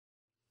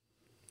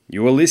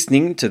You are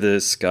listening to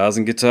the Scars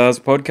and Guitars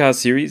podcast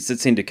series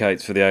that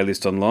syndicates for the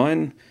A-List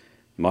Online.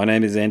 My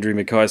name is Andrew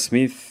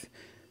Mackay-Smith.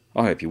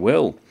 I hope you're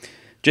well.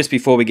 Just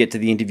before we get to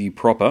the interview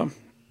proper,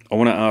 I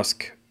want to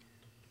ask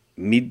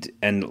mid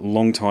and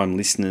long-time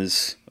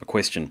listeners a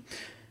question,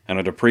 and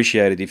I'd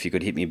appreciate it if you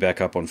could hit me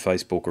back up on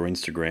Facebook or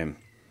Instagram.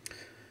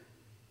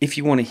 If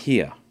you want to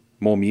hear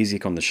more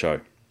music on the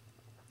show,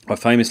 I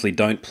famously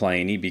don't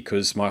play any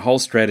because my whole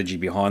strategy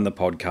behind the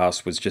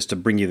podcast was just to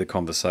bring you the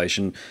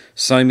conversation.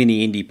 So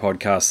many indie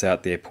podcasts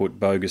out there put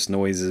bogus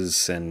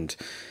noises and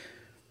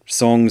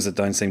songs that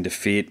don't seem to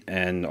fit,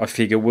 and I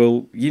figure,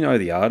 well, you know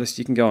the artist,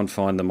 you can go and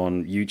find them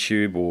on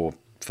YouTube or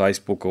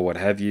Facebook or what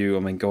have you. I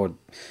mean, God,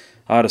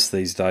 artists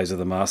these days are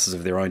the masters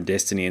of their own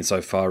destiny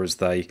insofar as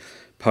they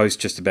post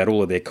just about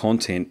all of their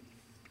content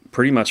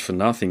pretty much for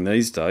nothing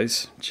these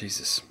days.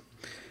 Jesus.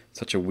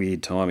 Such a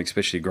weird time,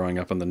 especially growing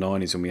up in the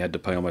 90s when we had to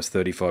pay almost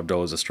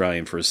 $35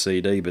 Australian for a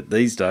CD. But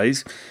these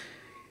days,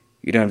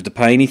 you don't have to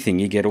pay anything.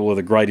 You get all of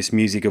the greatest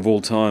music of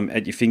all time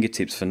at your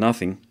fingertips for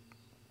nothing.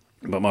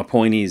 But my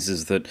point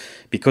is that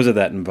because of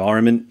that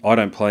environment, I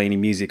don't play any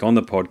music on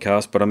the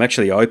podcast, but I'm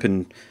actually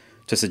open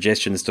to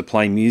suggestions to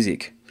play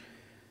music.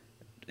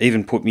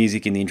 Even put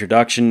music in the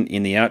introduction,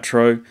 in the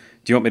outro.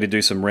 Do you want me to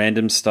do some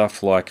random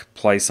stuff like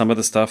play some of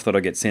the stuff that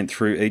I get sent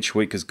through each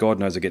week? Because God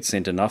knows I get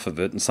sent enough of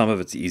it, and some of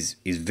it is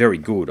very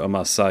good, I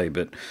must say,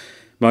 but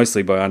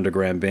mostly by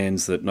underground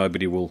bands that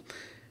nobody will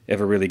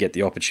ever really get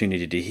the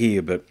opportunity to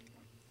hear. But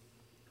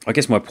I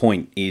guess my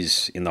point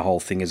is in the whole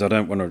thing is I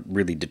don't want to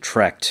really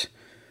detract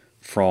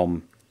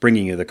from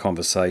bringing you the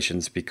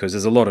conversations because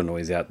there's a lot of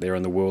noise out there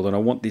in the world, and I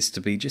want this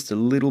to be just a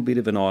little bit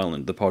of an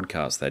island, the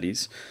podcast that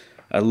is,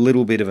 a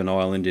little bit of an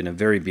island in a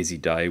very busy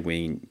day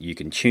when you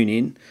can tune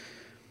in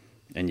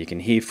and you can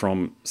hear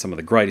from some of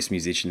the greatest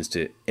musicians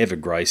to ever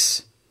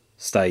grace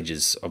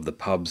stages of the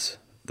pubs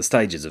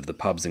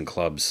and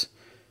clubs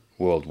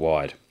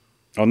worldwide.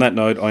 On that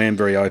note, I am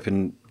very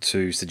open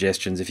to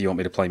suggestions. If you want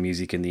me to play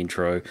music in the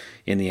intro,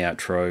 in the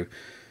outro,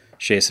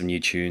 share some new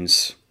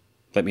tunes,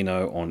 let me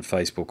know on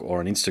Facebook or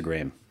on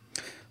Instagram.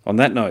 On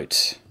that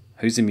note,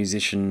 who's the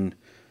musician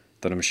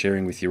that I'm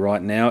sharing with you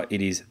right now?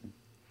 It is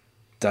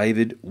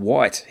David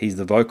White. He's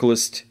the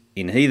vocalist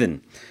in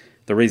Heathen.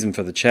 The reason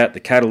for the chat, the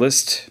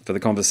catalyst for the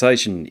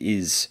conversation,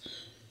 is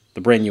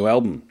the brand new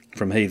album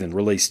from Heathen,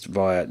 released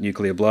via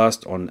Nuclear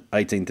Blast on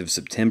 18th of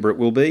September it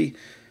will be.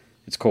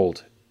 It's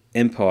called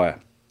Empire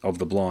of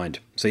the Blind.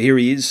 So here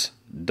he is,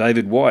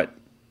 David White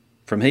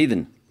from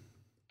Heathen.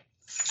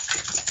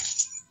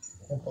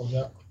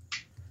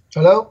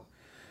 Hello?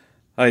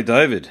 Hey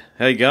David,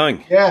 how you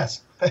going?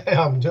 Yes,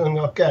 I'm doing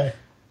okay.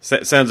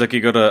 Sounds like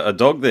you got a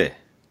dog there.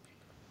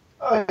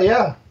 Oh,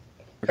 yeah.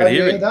 I can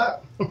hear you it.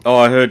 That? Oh,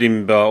 I heard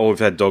him. We've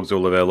had dogs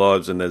all of our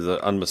lives, and there's an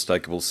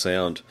unmistakable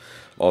sound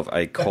of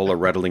a collar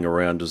rattling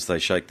around as they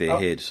shake their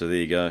head. So there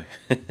you go.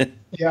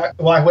 Yeah,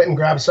 well, I went and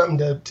grabbed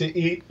something to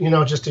eat,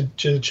 just to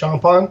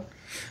chomp on.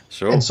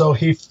 Sure. And so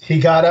he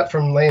got up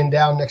from laying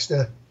down next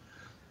to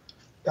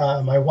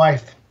my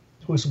wife,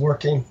 who's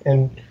working,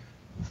 and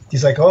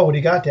he's like, "Oh, what do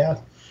you got, Dad?"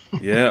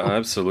 Yeah,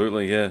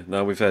 absolutely. Yeah.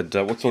 No, we've had.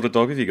 What sort of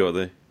dog have you got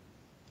there?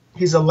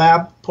 He's a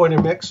lab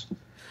pointer mix.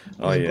 He's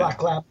a yeah.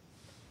 black lab.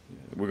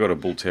 We've got a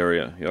bull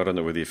terrier. I don't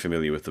know whether you're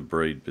familiar with the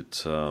breed,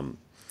 but A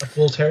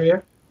bull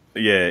terrier?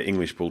 yeah,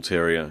 English bull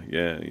terrier.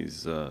 Yeah,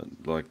 he's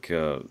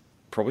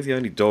probably the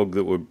only dog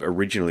that were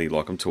originally,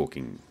 like I'm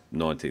talking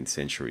 19th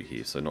century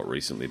here, so not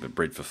recently, but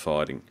bred for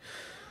fighting.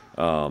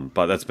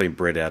 But that's been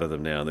bred out of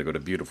them now, and they've got a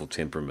beautiful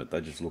temperament.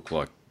 They just look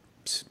like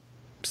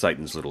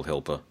Satan's little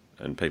helper,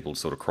 and people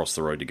sort of cross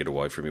the road to get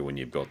away from you when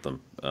you've got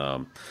them.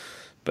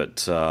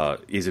 But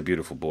he's a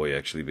beautiful boy,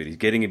 actually, but he's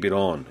getting a bit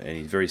on, and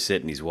he's very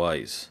set in his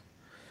ways.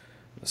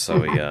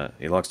 So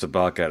he likes to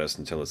bark at us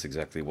and tell us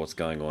exactly what's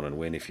going on and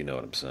when, if you know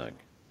what I'm saying.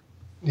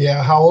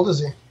 Yeah, how old is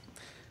he?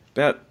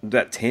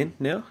 About 10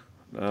 now.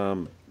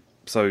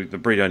 So the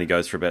breed only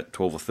goes for about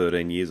 12 or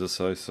 13 years or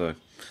so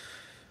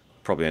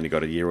probably only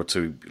got a year or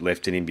two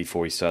left in him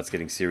before he starts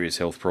getting serious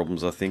health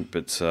problems, I think,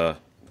 but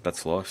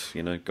that's life,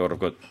 God, I've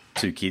got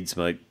 2 kids,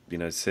 mate,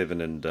 7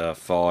 and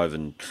 5,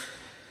 and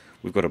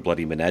we've got a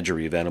bloody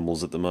menagerie of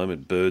animals at the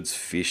moment, birds,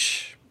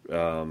 fish,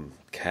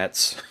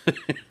 cats.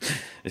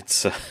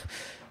 It's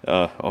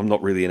I'm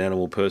not really an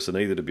animal person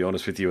either, to be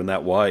honest with you, in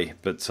that way.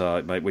 But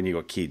mate, when you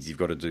got kids, you've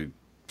got to do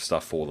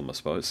stuff for them, I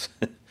suppose.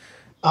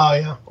 Oh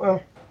yeah,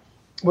 well,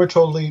 we're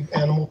totally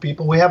animal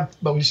people. We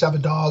just have a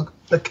dog,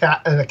 a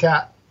cat, and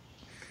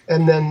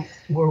then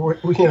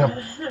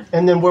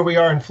and then where we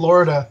are in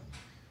Florida,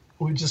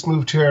 we just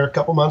moved here a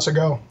couple months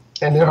ago,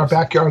 and in our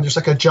backyard there's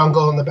like a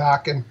jungle in the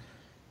back, and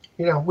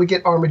we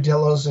get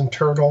armadillos and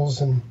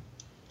turtles and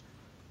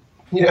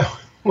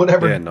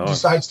whatever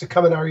decides to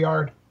come in our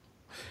yard.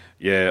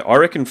 Yeah, I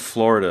reckon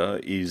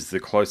Florida is the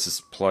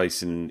closest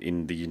place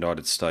in the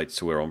United States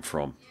to where I'm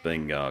from,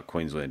 being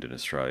Queensland in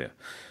Australia.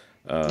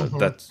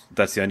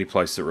 That's the only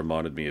place that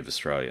reminded me of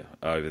Australia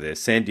over there.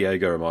 San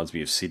Diego reminds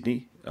me of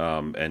Sydney,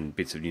 and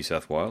bits of New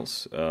South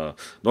Wales.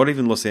 Not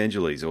even Los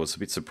Angeles. I was a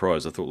bit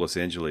surprised. I thought Los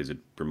Angeles would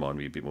remind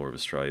me a bit more of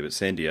Australia, but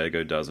San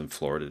Diego does and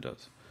Florida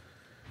does.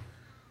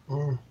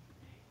 Mm.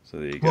 So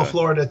there you Well, go.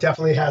 Florida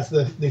definitely has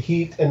the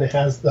heat and it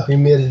has the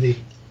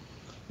humidity,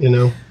 you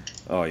know.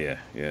 Oh yeah,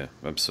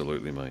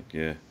 absolutely, mate.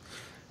 Yeah.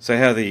 So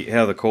how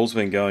the call's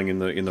been going in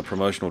the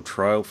promotional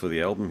trail for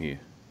the album here?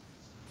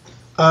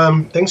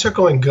 Things are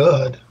going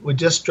good. We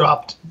just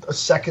dropped a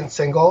second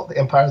single, "The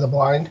Empire of the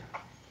Blind,"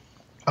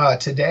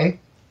 today,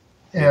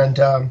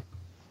 and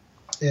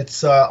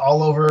it's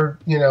all over,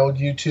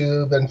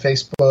 YouTube and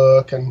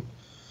Facebook and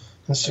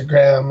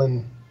Instagram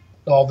and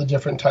all the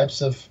different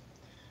types of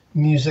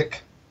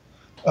music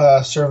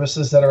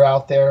services that are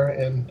out there,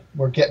 and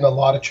we're getting a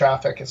lot of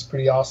traffic. It's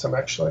pretty awesome,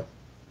 actually.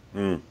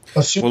 Mm. I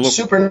was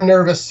super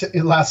nervous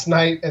last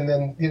night, and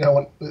then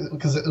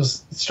because it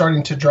was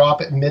starting to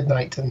drop at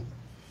midnight, and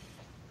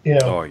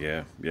Oh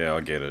yeah,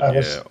 I get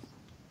it.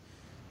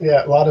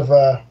 Yeah, a lot of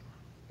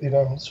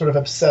sort of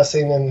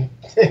obsessing and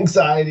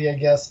anxiety, I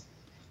guess,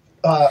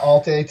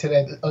 all day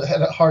today. I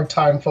had a hard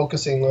time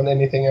focusing on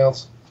anything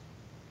else.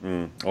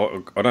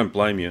 I don't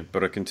blame you,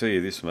 but I can tell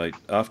you this, mate.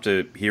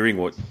 After hearing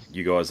what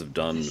you guys have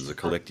done as a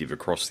collective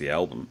across the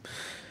album,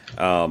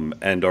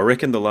 and I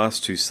reckon the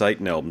last two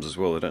Satan albums as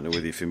well. I don't know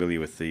whether you're familiar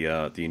with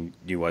the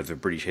new wave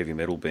of British heavy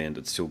metal band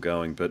that's still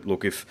going. But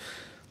look, if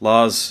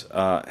Lars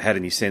had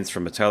any sense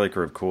from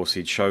Metallica, of course,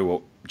 he'd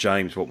show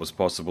James what was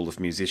possible if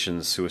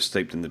musicians who are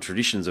steeped in the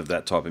traditions of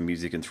that type of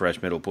music and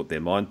thrash metal put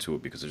their mind to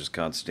it, because I just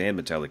can't stand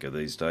Metallica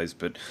these days.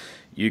 But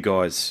you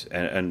guys,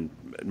 and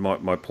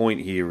my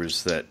point here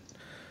is that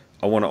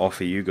I want to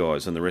offer you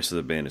guys and the rest of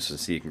the band a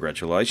sincere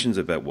congratulations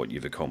about what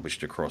you've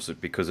accomplished across it,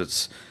 because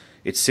it's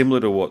similar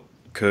to what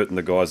Kurt and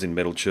the guys in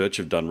Metal Church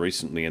have done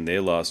recently in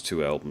their last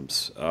two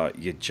albums.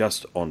 You're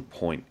just on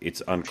point.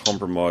 It's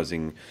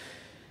uncompromisingly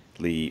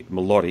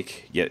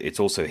melodic, yet it's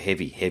also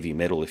heavy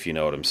metal, if you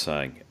know what I'm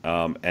saying.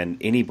 And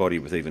anybody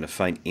with even a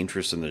faint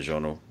interest in the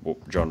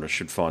genre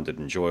should find it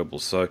enjoyable.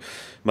 So,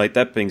 mate,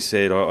 that being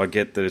said, I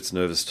get that it's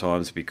nervous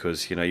times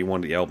because, you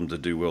want the album to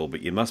do well,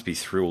 but you must be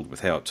thrilled with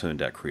how it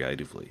turned out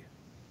creatively.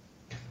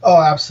 Oh,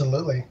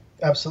 absolutely.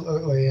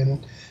 Absolutely.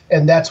 And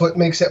that's what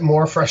makes it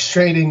more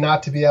frustrating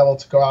not to be able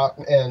to go out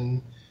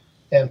and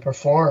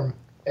perform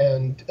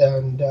and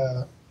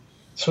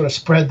sort of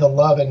spread the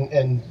love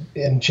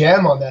and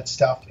jam on that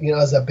stuff,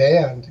 as a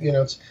band.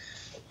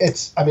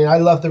 It's I mean, I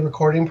love the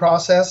recording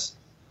process.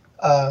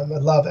 I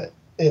love it.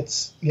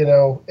 It's,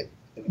 you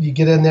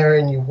get in there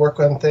and you work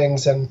on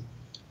things and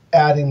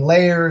adding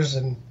layers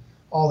and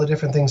all the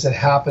different things that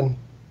happen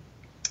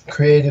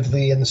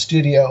creatively in the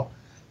studio.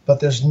 But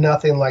there's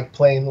nothing like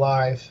playing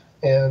live,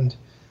 and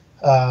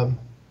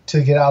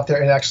to get out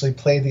there and actually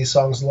play these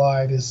songs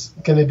live is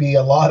going to be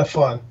a lot of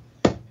fun.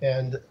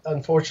 And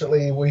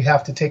unfortunately, we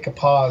have to take a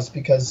pause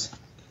because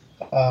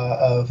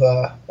of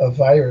a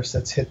virus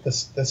that's hit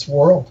this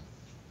world.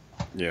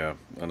 Yeah,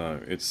 I know.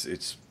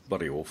 It's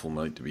bloody awful,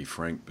 mate, to be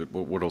frank. But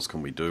what else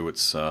can we do?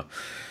 It's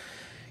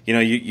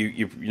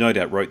you no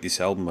doubt wrote this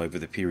album over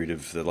the period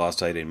of the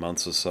last 18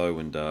 months or so,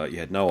 and you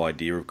had no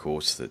idea, of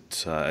course,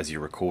 that as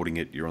you're recording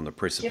it, you're on the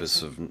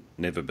precipice of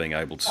never being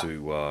able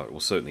to, or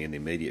certainly in the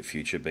immediate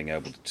future, being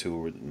able to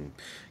tour it and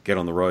get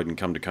on the road and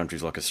come to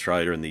countries like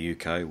Australia and the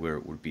UK, where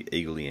it would be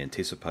eagerly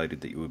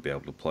anticipated that you would be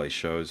able to play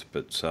shows.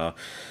 But I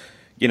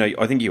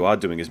think you are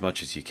doing as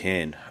much as you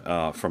can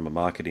from a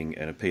marketing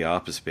and a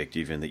PR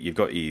perspective, and that you've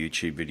got your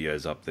YouTube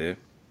videos up there.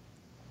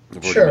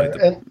 Sure,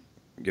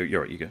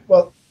 you're right. You go.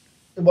 Well,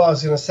 I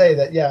was going to say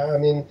that, yeah. I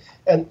mean,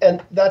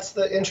 and that's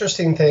the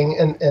interesting thing,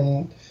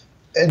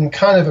 and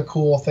kind of a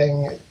cool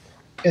thing,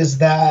 is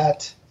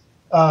that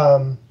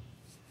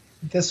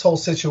this whole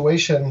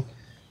situation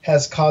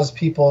has caused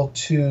people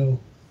to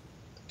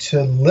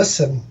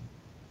listen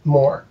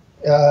more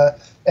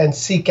and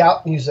seek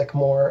out music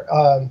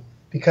more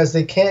because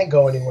they can't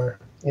go anywhere.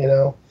 You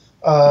know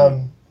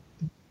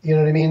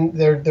what I mean?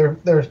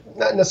 They're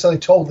not necessarily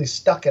totally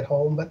stuck at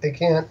home, but they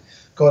can't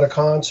go to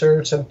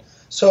concerts, and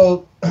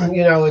so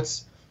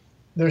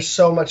there's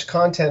so much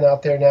content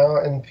out there now,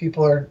 and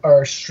people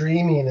are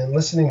streaming and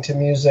listening to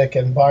music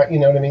and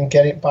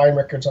buying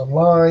records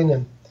online,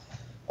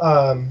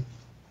 and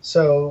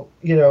so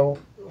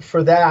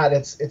for that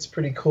it's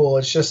pretty cool.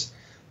 It's just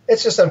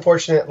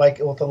unfortunate, like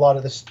with a lot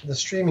of the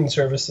streaming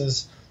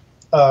services,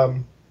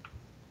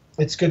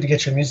 it's good to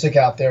get your music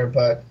out there,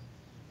 but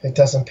it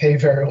doesn't pay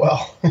very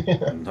well.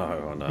 No,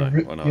 I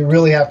know. You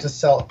really have to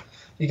sell.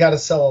 You got to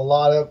sell a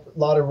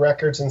lot of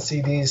records and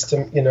CDs to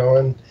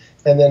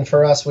and then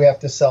for us we have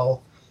to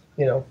sell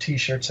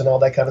T-shirts and all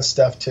that kind of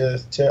stuff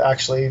to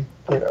actually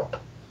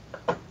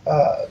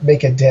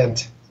make a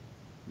dent.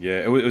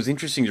 Yeah, it was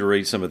interesting to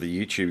read some of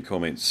the YouTube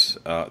comments,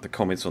 the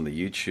comments on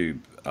the YouTube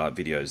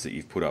videos that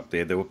you've put up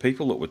there. There were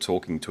people that were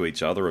talking to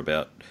each other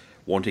about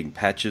wanting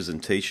patches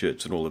and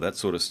T-shirts and all of that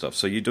sort of stuff.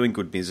 So you're doing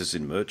good business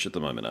in merch at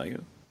the moment, are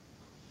you?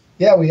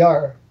 Yeah, we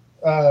are.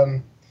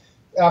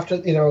 After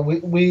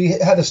we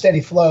had a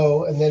steady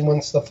flow, and then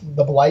once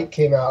the Blight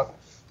came out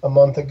a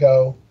month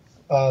ago,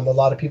 A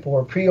lot of people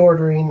were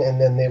pre-ordering, and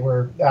then they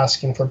were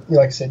asking for,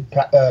 like I said,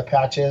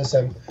 patches.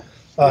 And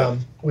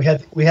we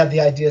had the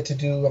idea to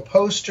do a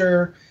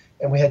poster,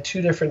 and we had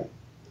two different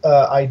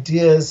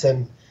ideas.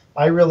 And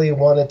I really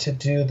wanted to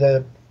do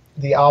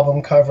the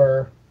album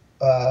cover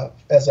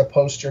as a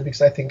poster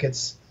because I think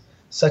it's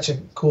such a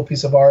cool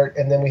piece of art.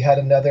 And then we had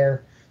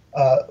another,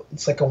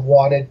 it's like a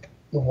wanted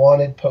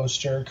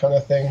poster kind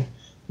of thing,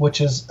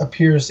 which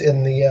appears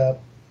in the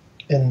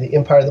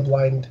Empire of the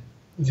Blind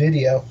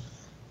video.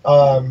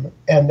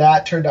 And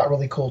that turned out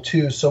really cool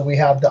too. So we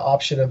have the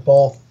option of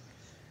both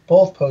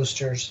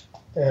posters,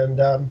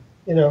 and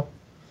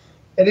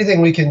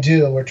anything we can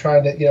do, we're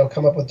trying to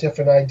come up with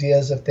different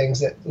ideas of things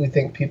that we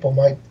think people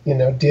might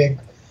dig,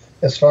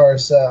 as far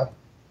as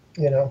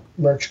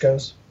merch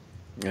goes.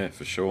 Yeah,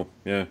 for sure.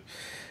 Yeah.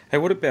 Hey,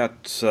 what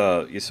about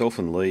yourself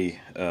and Lee?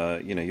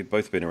 You've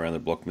both been around the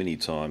block many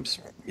times.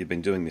 You've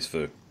been doing this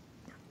for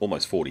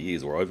almost 40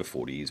 years, or over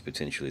 40 years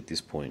potentially at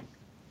this point.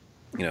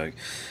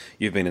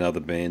 You've been in other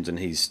bands, and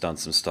he's done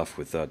some stuff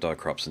with Die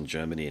Krups in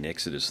Germany and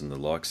Exodus and the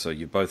like. So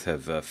you both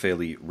have a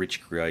fairly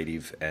rich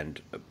creative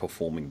and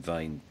performing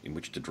vein in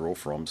which to draw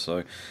from.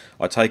 So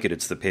I take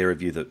it's the pair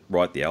of you that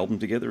write the album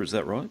together. Is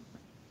that right?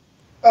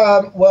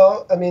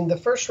 Well, I mean, the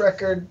first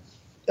record,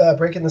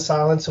 Breaking the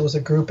Silence, it was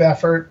a group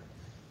effort.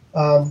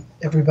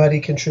 Everybody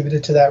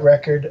contributed to that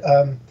record,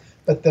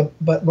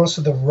 but most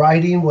of the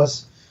writing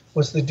was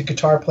the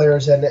guitar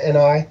players and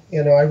I.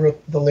 I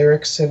wrote the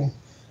lyrics, and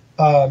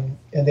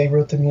they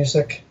wrote the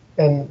music,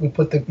 and we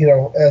put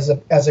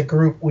as a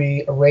group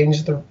we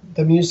arranged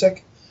the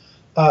music.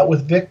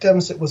 With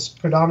Victims, it was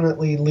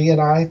predominantly Lee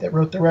and I that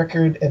wrote the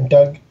record, and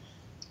Doug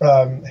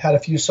had a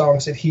few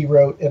songs that he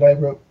wrote, and I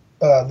wrote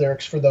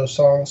lyrics for those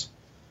songs.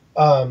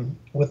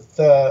 With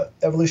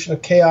Evolution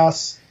of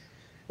Chaos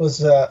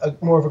was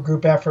more of a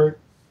group effort,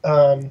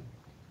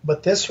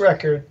 but this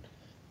record,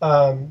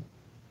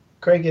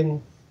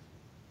 Cragen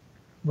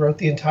wrote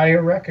the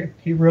entire record.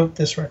 He wrote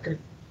this record.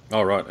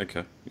 Oh, right.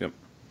 Okay. Yep.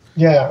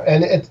 Yeah,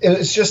 and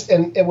it's just,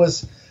 and it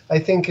was, I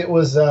think it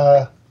was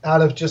out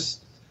of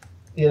just,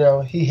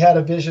 he had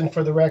a vision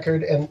for the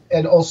record,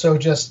 and also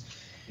just,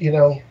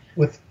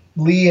 with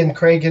Lee and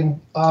Cragen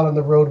out on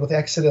the road with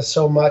Exodus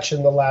so much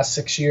in the last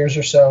 6 years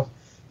or so,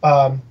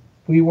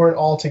 we weren't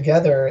all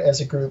together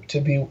as a group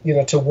to be,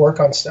 to work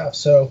on stuff.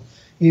 So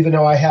even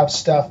though I have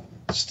stuff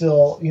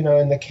still,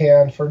 in the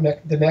can for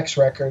the next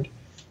record,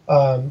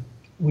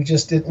 we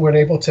just weren't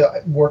able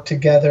to work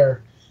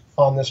together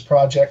on this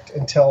project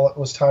until it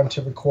was time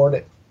to record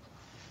it.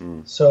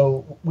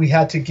 So we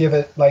had to give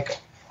it, like,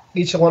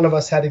 each one of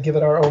us had to give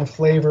it our own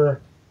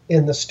flavor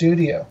in the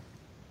studio.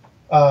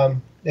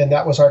 And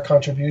that was our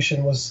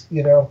contribution, was,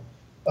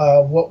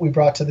 what we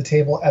brought to the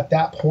table at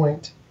that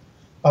point.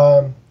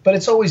 But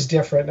it's always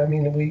different. I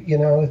mean,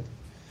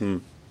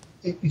 you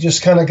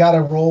just kind of got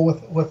to roll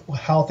with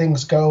how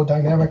things go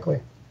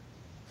dynamically.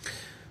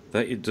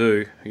 That you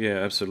do, yeah,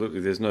 absolutely.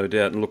 There's no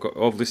doubt. And look,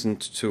 I've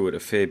listened to it a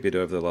fair bit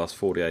over the last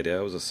 48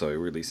 hours or so,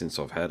 really, since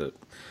I've had it,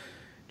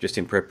 just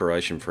in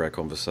preparation for our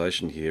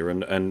conversation here.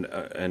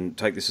 And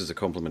take this as a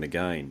compliment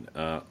again.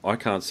 I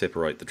can't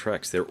separate the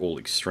tracks; they're all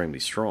extremely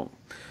strong.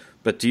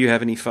 But do you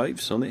have any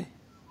faves on there?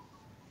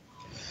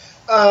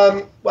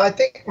 Well, I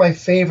think my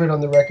favorite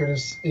on the record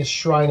is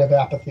Shrine of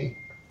Apathy.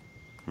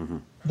 Mm-hmm.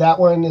 That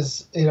one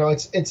is,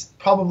 it's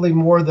probably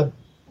more of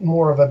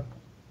a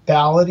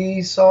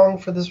ballady song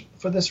for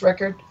this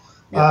record.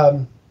 Yeah.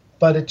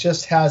 But it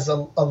just has a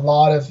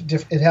lot of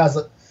it has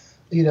a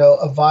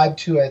vibe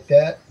to it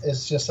that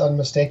is just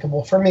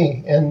unmistakable for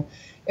me. And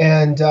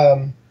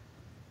I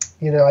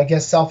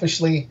guess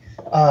selfishly,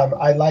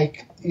 I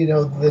like,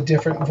 the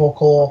different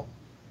vocal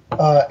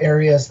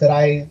areas that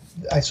I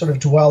sort of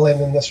dwell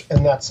in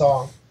that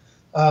song.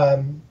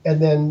 And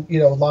then,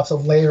 lots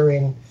of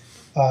layering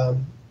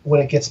when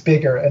it gets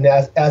bigger, and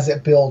as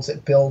it builds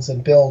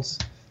and builds.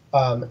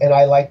 And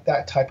I like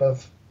that type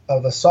of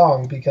a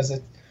song because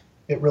it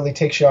really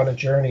takes you on a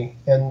journey.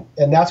 And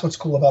that's what's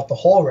cool about the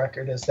whole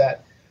record, is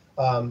that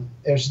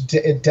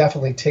it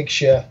definitely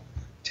takes you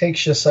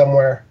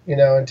somewhere,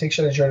 and takes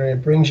you on a journey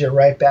and brings you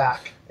right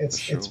back.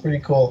 It's pretty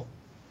cool.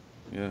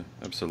 Yeah,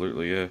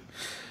 absolutely, yeah.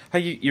 Hey,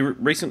 you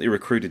recently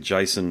recruited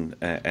Jason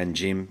and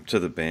Jim to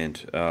the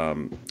band.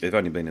 They've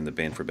only been in the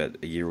band for about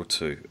a year or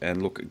two.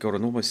 And look, got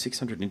on almost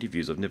 600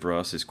 interviews. I've never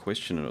asked this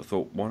question, and I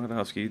thought, why not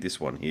ask you this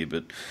one here?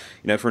 But,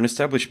 for an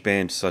established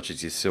band such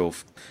as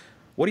yourself,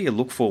 what do you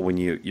look for when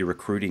you're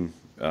recruiting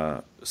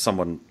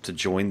someone to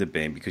join the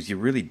band? Because you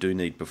really do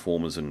need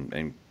performers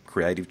and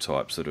creative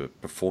types that are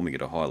performing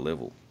at a high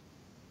level.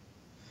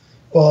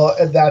 Well,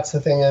 that's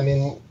the thing. I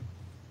mean,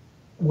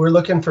 we're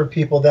looking for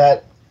people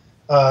that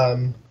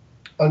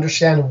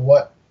understand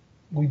what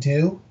we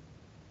do,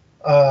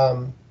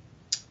 and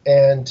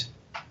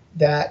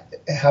that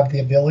have the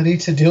ability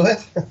to do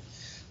it,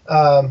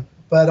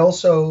 but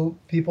also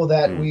people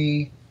that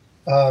we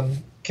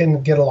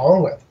can get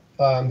along with,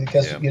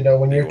 because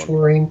when you're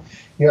touring,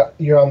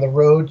 you're on the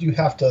road, you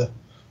have to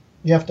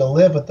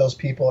live with those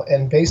people,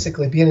 and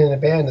basically being in a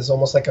band is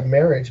almost like a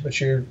marriage, but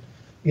you're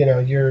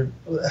you're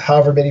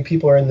however many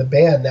people are in the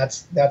band,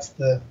 that's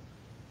the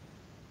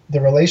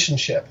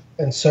relationship.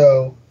 And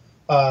so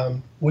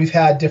we've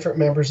had different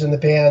members in the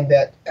band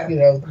that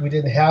we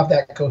didn't have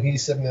that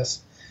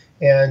cohesiveness,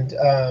 and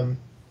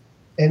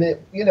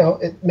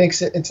it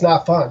makes it's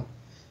not fun,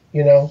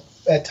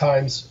 at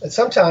times.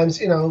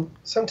 Sometimes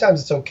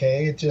it's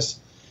okay. It just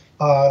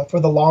for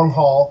the long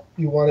haul,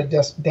 you want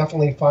to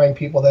definitely find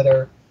people that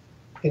are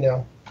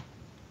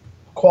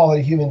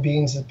quality human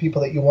beings and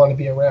people that you want to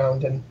be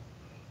around. And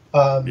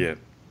Yeah.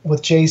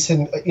 with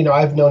Jason,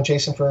 I've known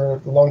Jason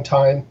for a long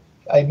time.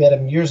 I met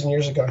him years and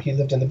years ago. He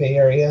lived in the Bay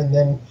Area, and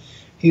then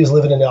he was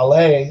living in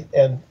LA,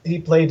 and he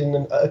played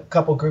in a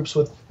couple groups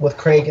with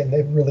Craig, and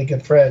they're really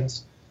good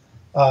friends.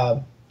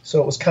 So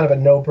it was kind of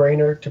a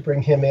no-brainer to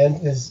bring him in.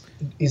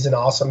 He's an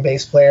awesome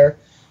bass player,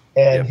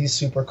 and he's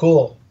super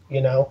cool,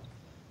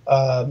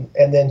 And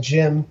then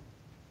Jim,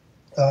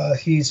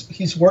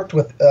 he's worked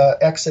with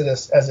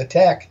Exodus as a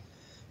tech,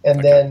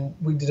 and then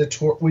we did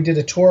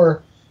a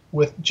tour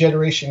with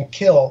Generation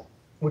Kill,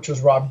 which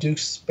was Rob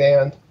Duke's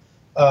band,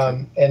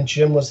 and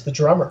Jim was the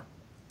drummer.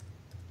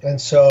 And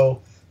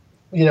so,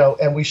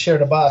 and we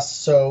shared a bus,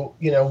 so,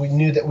 we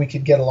knew that we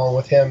could get along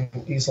with him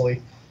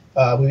easily.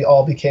 We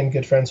all became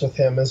good friends with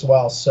him as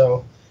well.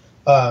 So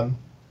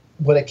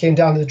when it came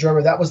down to the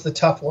drummer, that was the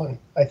tough one,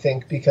 I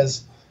think,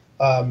 because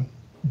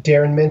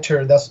Darren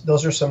Minter,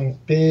 those are some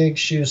big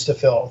shoes to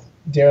fill.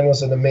 Darren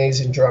was an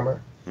amazing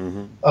drummer.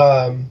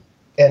 Mm-hmm.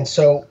 And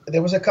so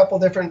there was a couple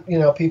different,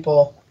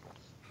 people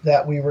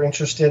that we were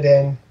interested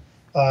in.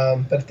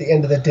 But at the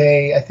end of the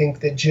day, I think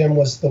that Jim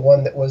was the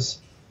one that was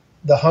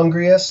the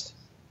hungriest.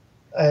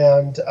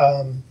 And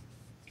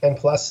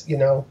plus,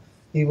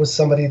 he was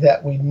somebody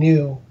that we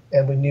knew,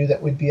 and we knew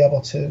that we'd be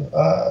able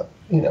to,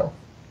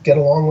 get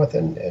along with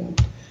and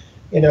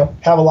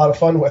have a lot of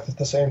fun with at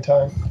the same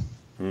time.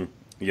 Mm.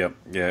 Yeah.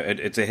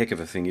 It's a heck of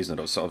a thing, isn't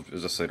it? As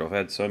I said, I've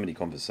had so many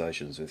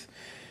conversations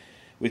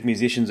with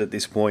musicians at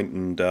this point,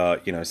 and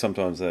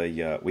sometimes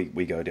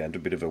we go down to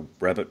a bit of a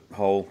rabbit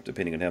hole,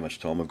 depending on how much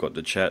time I've got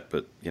to chat.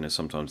 But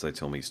sometimes they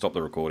tell me, stop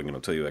the recording, and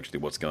I'll tell you actually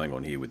what's going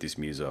on here with this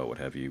muso or what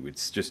have you.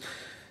 It's just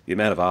the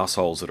amount of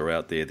assholes that are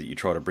out there that you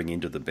try to bring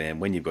into the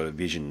band when you've got a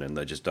vision, and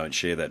they just don't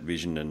share that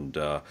vision, and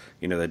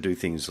they do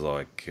things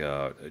like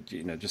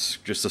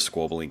just the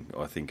squabbling,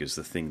 I think, is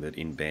the thing that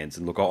in bands.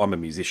 And look, I'm a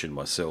musician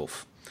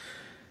myself,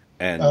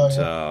 and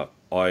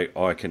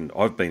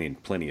I've been in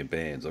plenty of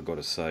bands, I've got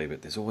to say,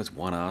 but there's always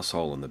one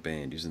arsehole in the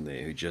band, isn't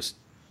there, who just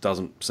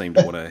doesn't seem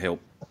to want to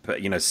help,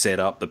 set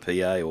up the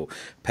PA or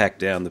pack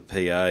down the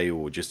PA,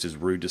 or just is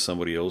rude to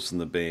somebody else in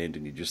the band,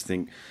 and you just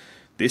think,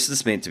 this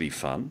is meant to be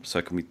fun,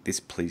 so can this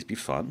please be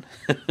fun?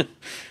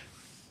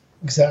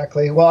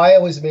 Exactly. Well, I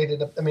always made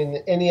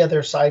it, any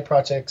other side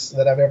projects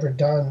that I've ever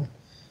done,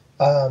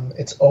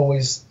 it's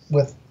always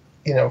with,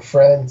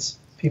 friends,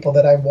 people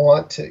that I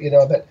want to,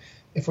 that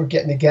if we're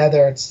getting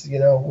together, it's,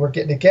 we're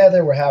getting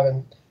together, we're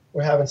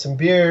having some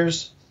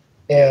beers,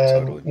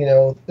 and,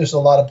 totally. There's a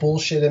lot of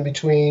bullshit in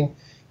between,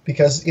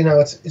 because,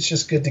 it's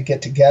just good to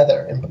get together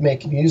and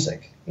make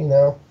music,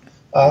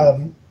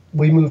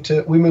 We moved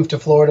to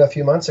Florida a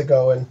few months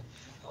ago, and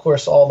of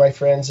course all my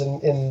friends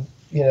in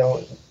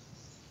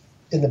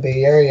the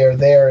Bay Area are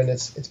there, and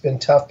it's been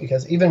tough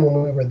because even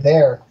when we were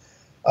there,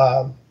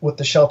 with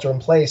the shelter in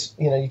place,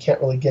 you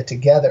can't really get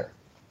together,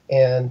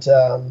 and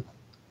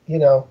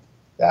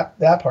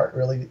that part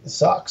really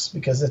sucks,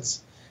 because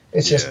it's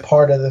just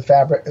part of the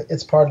fabric.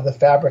 It's part of the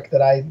fabric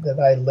that I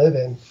live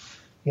in,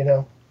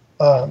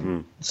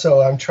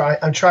 So I'm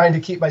trying to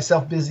keep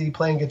myself busy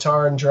playing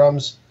guitar and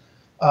drums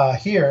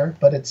here,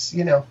 but it's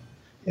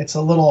it's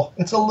a little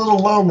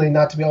lonely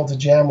not to be able to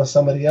jam with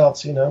somebody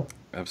else.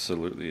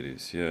 Absolutely, it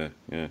is. Yeah.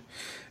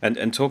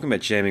 And talking about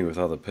jamming with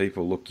other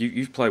people, look,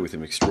 you've played with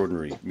some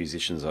extraordinary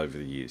musicians over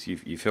the years.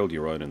 You've held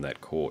your own in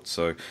that court.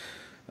 So,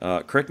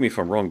 correct me if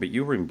I'm wrong, but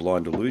you were in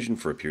Blind Illusion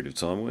for a period of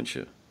time, weren't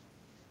you?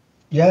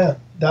 Yeah,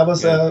 that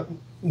was a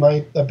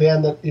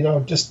band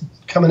that just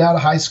coming out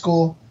of high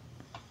school.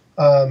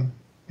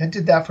 I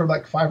did that for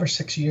like 5 or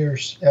 6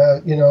 years.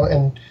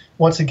 And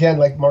once again,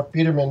 like Mark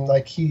Biederman,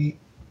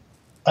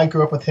 I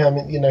grew up with him,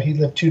 and he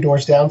lived 2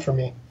 doors down from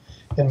me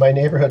in my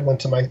neighborhood, went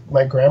to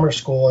my grammar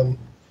school,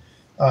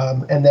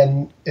 and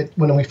then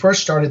when we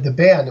first started the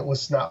band, it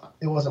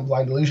wasn't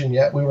Blind Illusion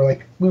yet. We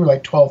were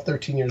like 12,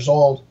 13 years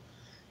old,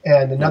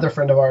 and another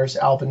friend of ours,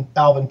 Alvin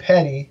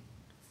Petty,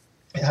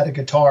 had a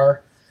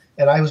guitar,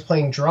 and I was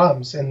playing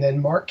drums, and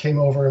then Mark came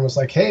over and was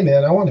like, "Hey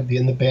man, I want to be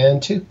in the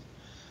band too."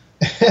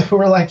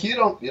 We're like, you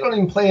don't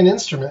even play an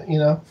instrument,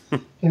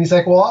 And he's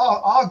like,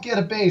 well, I'll get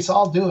a bass,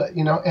 I'll do it,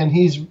 And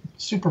he's a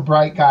super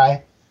bright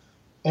guy,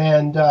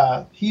 and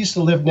he used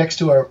to live next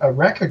to a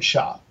record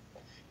shop,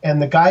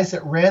 and the guys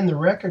that ran the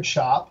record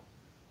shop,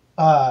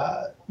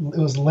 it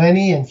was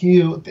Lenny and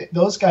Hugh.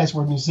 Those guys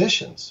were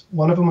musicians.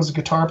 One of them was a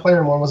guitar player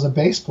and one was a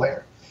bass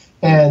player,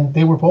 and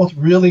they were both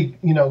really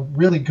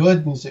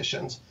good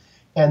musicians,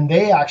 and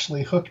they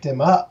actually hooked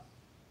him up.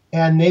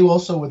 And they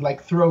also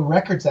would throw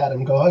records at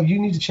him, go, "Oh, you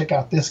need to check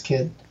out this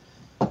kid,"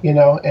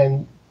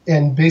 and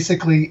and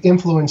basically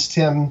influenced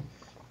him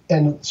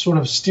and sort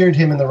of steered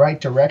him in the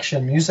right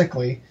direction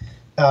musically,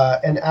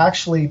 and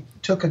actually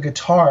took a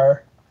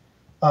guitar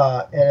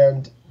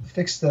and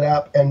fixed it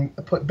up and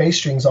put bass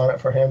strings on it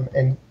for him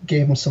and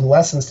gave him some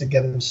lessons to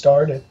get him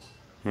started.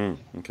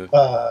 Okay.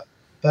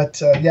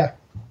 Yeah.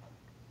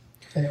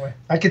 Anyway,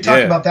 I could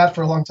talk about that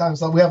for a long time.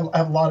 So I have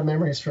a lot of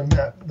memories from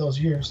those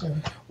years. Yeah.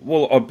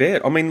 Well, I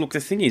bet. I mean, look,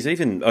 the thing is,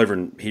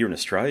 even here in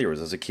Australia,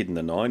 as a kid in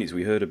the 90s,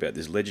 we heard about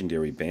this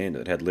legendary band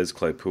that had Les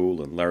Claypool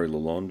and Larry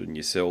Lalonde and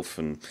yourself,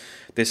 and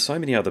there's so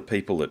many other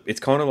people that it's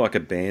kind of like a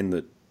band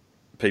that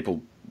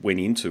people went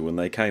into and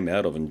they came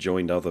out of and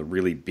joined other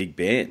really big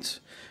bands,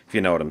 if you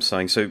know what I'm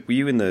saying. So were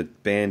you in the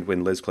band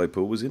when Les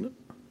Claypool was in it?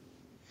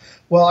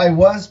 Well, I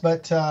was,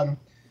 but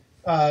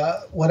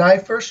when I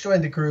first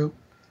joined the group,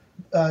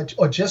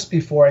 or just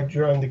before I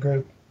joined the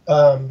group,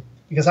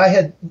 because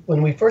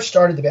when we first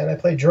started the band, I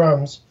played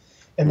drums,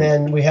 and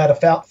then we had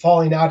a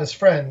falling out as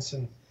friends,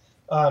 and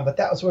but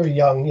that was we were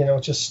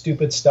young, just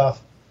stupid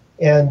stuff.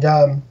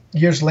 And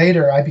years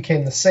later, I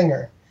became the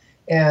singer,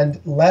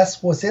 and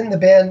Les was in the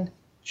band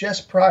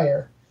just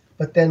prior,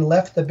 but then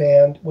left the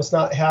band, was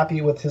not happy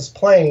with his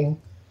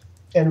playing,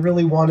 and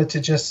really wanted to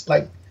just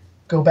like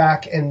go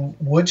back and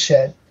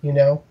woodshed,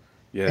 Yeah,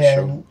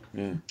 and,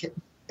 sure. Yeah.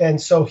 And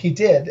so he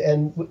did,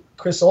 and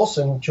Chris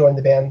Olsen joined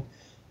the band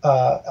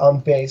on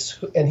bass,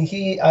 and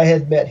I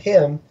had met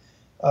him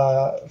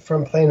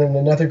from playing in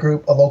another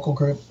group, a local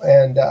group,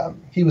 and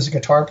he was a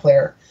guitar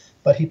player,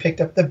 but he picked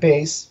up the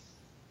bass,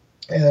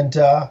 and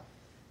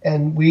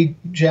we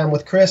jammed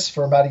with Chris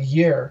for about a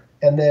year,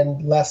 and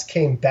then Les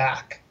came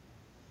back,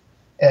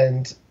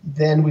 and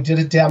then we did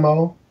a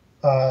demo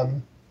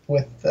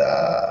with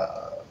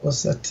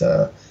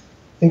I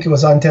think it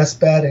was On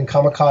Deathbed and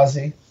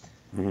Kamikaze.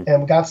 Mm-hmm.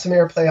 And we got some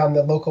airplay on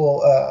the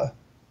local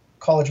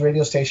college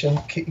radio station,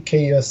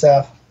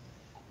 KUSF.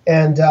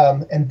 And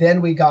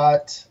then we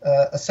got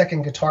a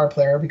second guitar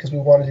player because we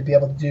wanted to be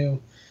able to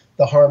do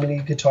the harmony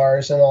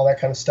guitars and all that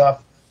kind of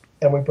stuff.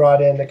 And we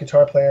brought in a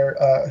guitar player.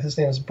 His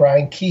name is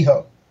Brian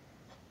Kehoe.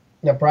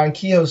 Now, Brian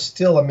Kehoe is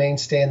still a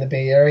mainstay in the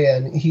Bay Area,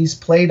 and he's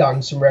played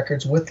on some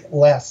records with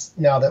Les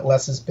now that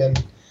Les has been,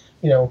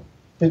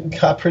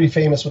 got pretty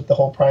famous with the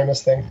whole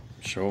Primus thing.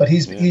 Sure. But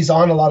he's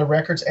on a lot of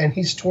records, and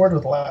he's toured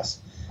with Les.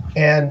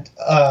 And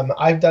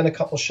I've done a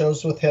couple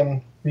shows with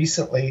him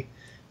recently.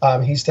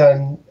 He's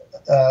done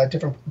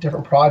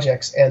different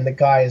projects, and the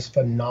guy is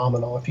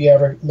phenomenal. If you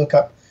ever look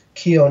up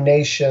Kehoe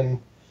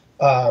Nation,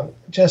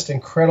 just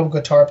incredible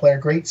guitar player,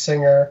 great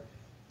singer,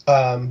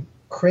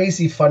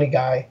 crazy funny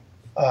guy.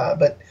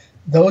 But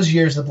those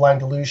years of Blind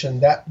Delusion,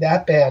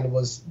 that band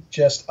was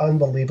just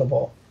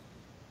unbelievable.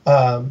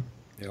 But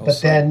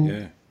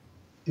then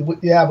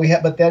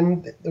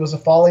there was a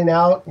falling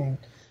out and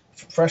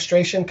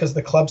frustration because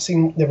the club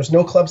scene, there was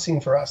no club scene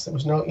for us. There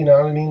was no, you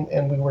know what I mean?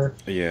 And we were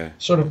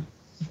sort of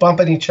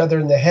bumping each other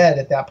in the head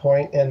at that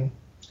point. And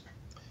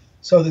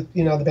so the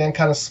band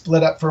kind of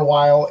split up for a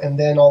while, and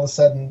then all of a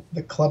sudden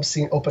the club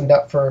scene opened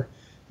up for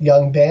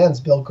young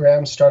bands. Bill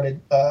Graham started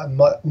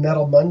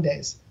Metal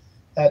Mondays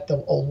at the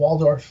old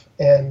Waldorf,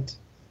 and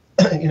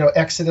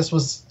Exodus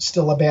was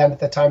still a band at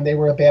the time. They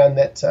were a band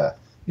that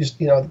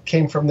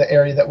came from the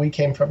area that we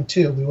came from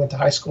too. We went to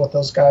high school with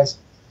those guys.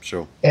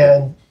 Sure.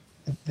 And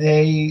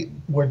they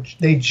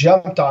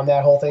jumped on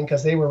that whole thing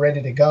because they were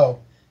ready to go.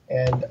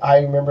 And I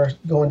remember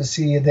going to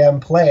see them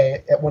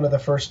play at one of the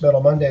first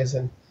Metal Mondays,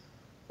 and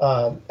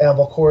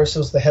Anvil Chorus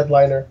was the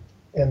headliner,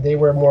 and they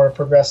were more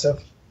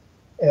progressive.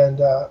 And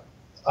the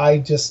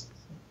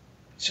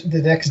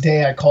next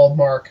day I called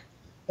Mark.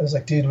 I was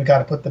like, dude, we got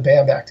to put the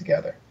band back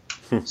together.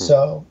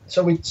 So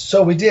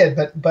we did,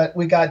 but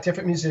we got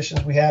different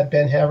musicians. We had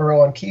Ben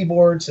Haverow on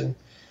keyboards and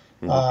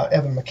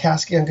Evan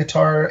McCaskey on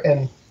guitar,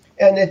 and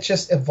it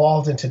just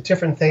evolved into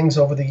different things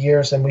over the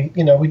years. And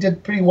we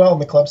did pretty well in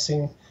the club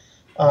scene,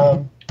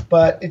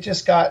 but it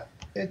just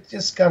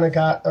kind of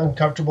got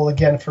uncomfortable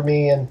again for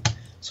me, and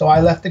so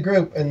I left the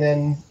group and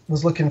then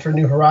was looking for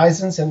new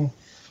horizons and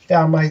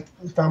found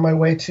my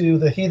way to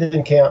the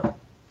Heathen camp,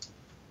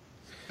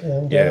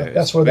 and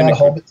that's where that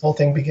whole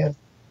thing began.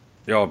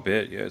 Yeah, I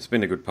bet. Yeah, it's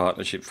been a good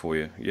partnership for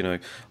you.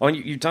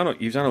 You've done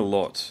a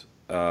lot,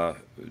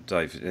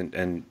 Dave,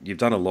 and you've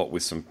done a lot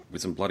with some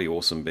bloody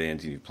awesome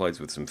bands. You've played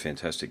with some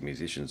fantastic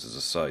musicians, as I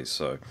say.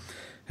 So,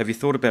 have you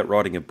thought about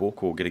writing a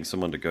book or getting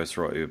someone to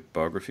ghostwrite your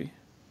biography?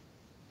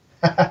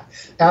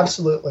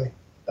 Absolutely.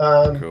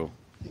 Cool.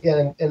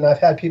 And I've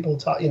had people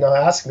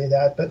ask me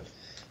that, but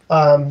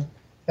and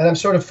I'm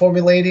sort of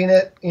formulating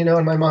it, in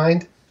my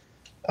mind.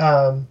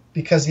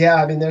 Because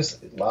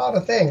there's a lot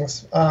of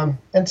things, and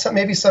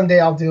maybe someday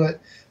I'll do it.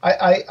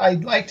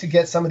 I'd like to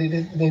get somebody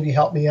to maybe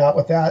help me out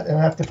with that, and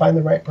I have to find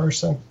the right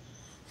person.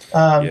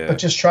 But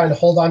just trying to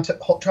hold on to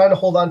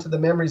the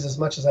memories as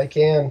much as I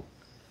can.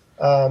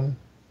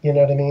 You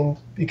know what I mean?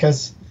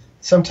 Because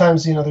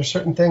sometimes there's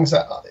certain things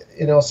that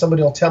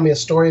somebody will tell me a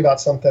story about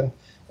something.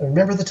 I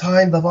remember the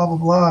time, blah blah blah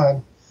blah,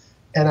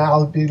 and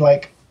I'll be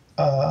like,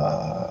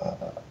 I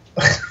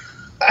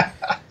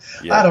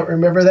don't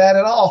remember that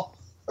at all.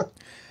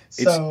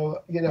 It's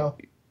So, you know,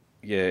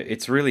 Yeah,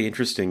 it's really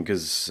interesting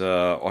because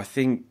I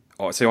think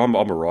I'm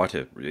a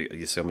writer.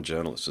 You see, I'm a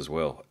journalist as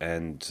well,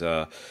 and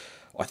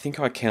I think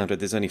I counted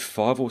there's only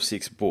 5 or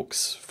 6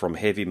 books from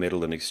heavy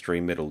metal and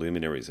extreme metal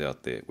luminaries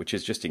out there, which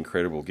is just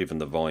incredible given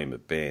the volume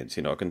of bands.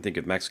 You know, I can think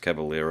of Max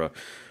Cavalera,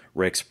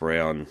 Rex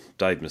Brown,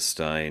 Dave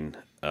Mustaine,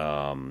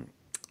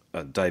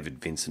 David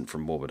Vincent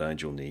from Morbid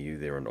Angel near you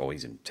there, and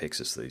he's in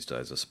Texas these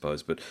days, I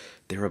suppose. But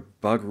there are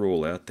bugger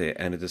all out there,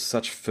 and it is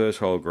such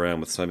fertile ground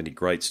with so many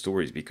great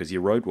stories because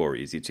you're road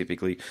warriors. You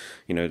typically,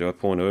 to a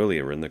point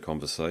earlier in the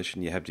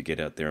conversation, you have to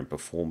get out there and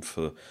perform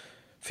for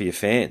your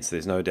fans.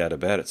 There's no doubt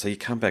about it. So you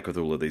come back with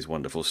all of these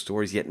wonderful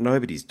stories, yet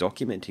nobody's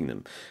documenting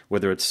them.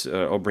 Whether it's,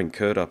 I'll bring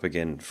Kurt up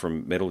again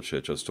from Metal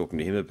Church. I was talking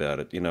to him about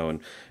it,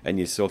 and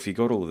yourself. You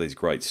got all of these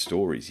great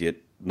stories, yet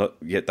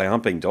they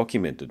aren't being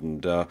documented.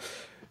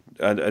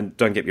 And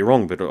don't get me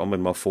wrong, but I'm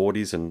in my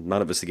 40s and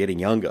none of us are getting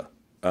younger.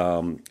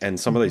 And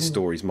some of these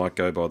stories might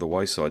go by the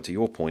wayside, to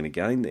your point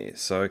again there.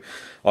 So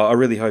I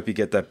really hope you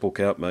get that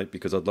book out, mate,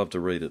 because I'd love to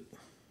read it.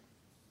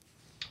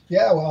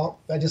 Yeah, well,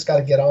 I just got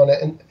to get on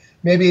it. And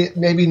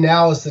maybe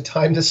now is the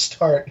time to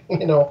start,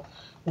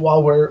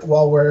 while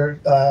we're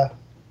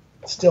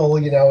still,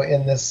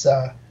 in this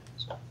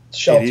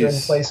shelter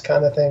in place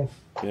kind of thing.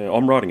 Yeah,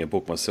 I'm writing a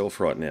book myself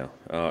right now.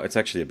 It's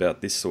actually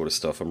about this sort of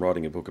stuff. I'm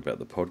writing a book about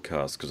the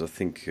podcast because I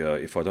think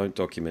if I don't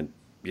document,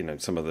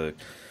 some of the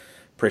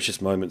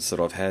precious moments that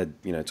I've had,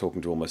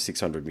 talking to almost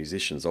 600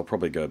 musicians, I'll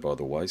probably go by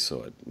the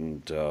wayside.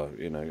 And,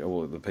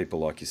 all the people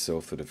like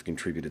yourself that have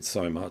contributed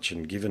so much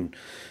and given,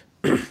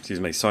 excuse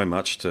me, so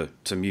much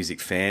to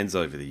music fans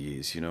over the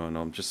years, and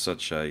I'm just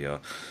such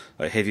a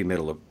heavy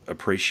metal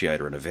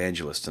appreciator and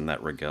evangelist in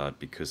that regard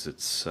because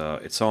it's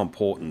so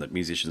important that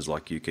musicians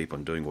like you keep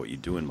on doing what you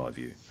do, in my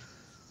view.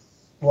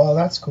 Well,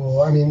 that's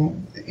cool. I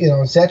mean,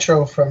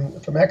 Zetro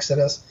from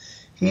Exodus,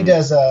 he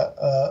does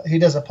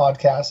a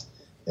podcast.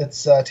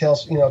 It's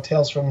Tales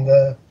from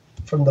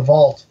the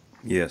Vault.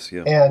 Yes,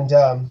 yeah.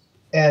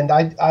 And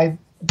I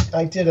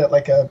did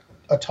a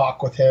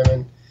talk with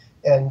him,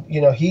 and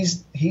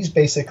he's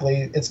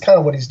basically, it's kind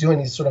of what he's doing.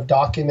 He's sort of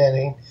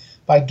documenting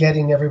by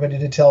getting everybody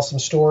to tell some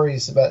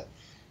stories, but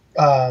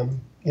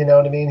you know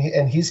what I mean.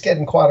 And he's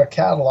getting quite a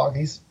catalog.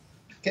 He's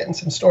getting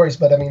some stories,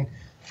 but I mean,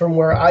 from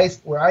where I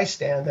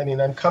stand, I mean,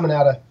 I'm coming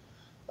out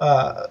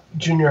of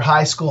junior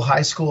high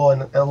school,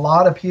 and a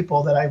lot of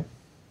people that I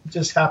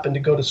just happened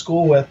to go to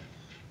school with,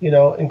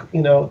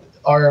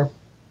 are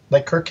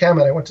like Kirk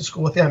Hammett. I went to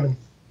school with him,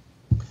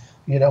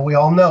 and we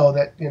all know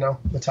that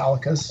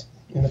Metallica's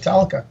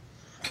Metallica.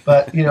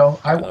 But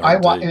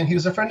and he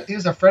was a friend. He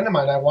was a friend of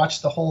mine. I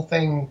watched the whole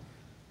thing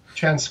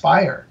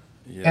transpire,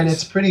 yes. And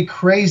it's pretty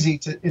crazy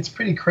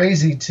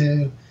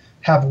to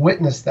have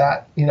witnessed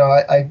that.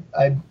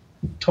 I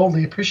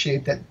totally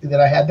appreciate that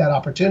I had that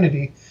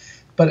opportunity,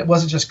 but it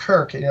wasn't just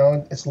Kirk.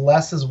 It's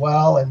Les as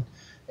well,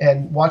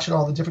 and watching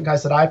all the different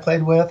guys that I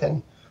played with,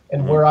 and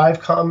where I've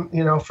come,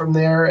 from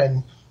there,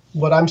 and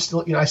what I'm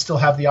still, I still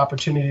have the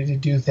opportunity to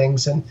do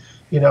things, and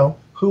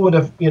who would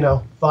have,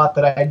 thought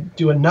that I'd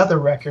do another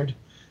record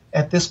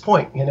at this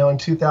point, in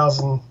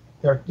 2000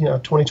 or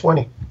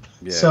 2020.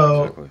 Yeah,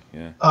 so, exactly.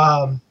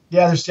 Yeah.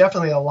 There's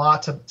definitely a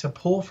lot to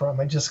pull from.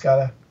 I just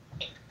gotta,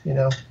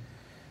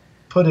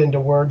 put into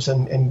words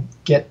and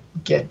get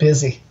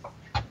busy.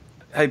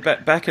 Hey,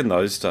 back in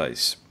those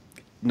days,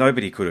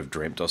 nobody could have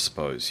dreamt, I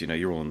suppose.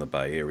 You're all in the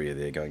Bay Area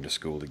there, going to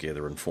school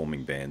together and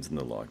forming bands and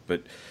the like.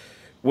 But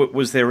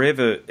was there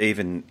ever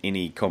even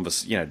any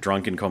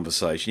drunken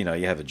conversation?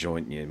 You have a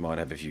joint, and you might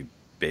have a few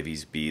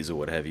bevies, beers, or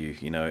what have you,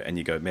 and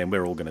you go, man,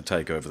 we're all going to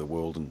take over the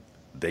world, and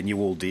then you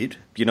all did.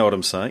 You know what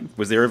I'm saying?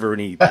 Was there ever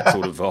any that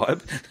sort of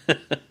vibe?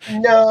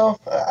 No,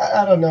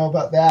 I don't know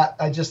about that.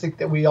 I just think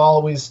that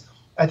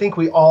I think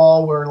we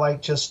all were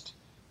like just,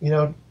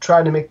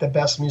 trying to make the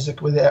best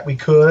music that we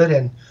could,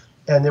 and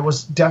there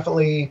was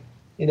definitely,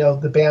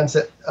 the bands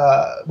that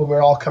when we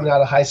were all coming out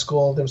of high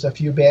school, there was a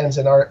few bands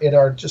in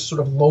our just sort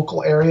of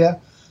local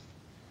area,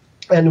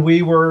 and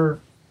we were,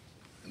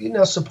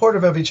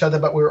 supportive of each other,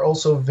 but we were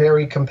also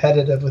very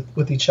competitive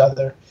with each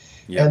other.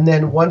 Yeah. And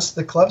then once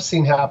the club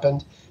scene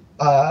happened,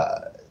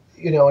 and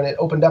it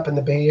opened up in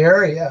the Bay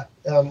Area,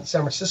 San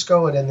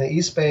Francisco and in the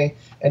East Bay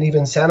and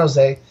even San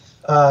Jose,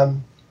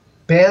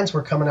 bands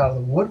were coming out of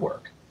the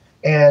woodwork.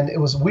 And it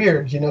was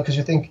weird, because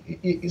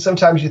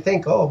sometimes you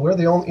think, oh, we're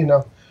the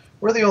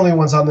only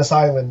ones on this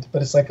island,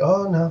 but it's like,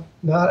 oh no,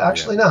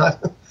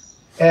 not.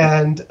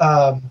 And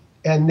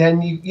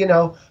then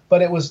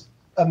but it was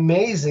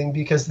amazing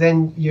because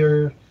then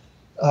you're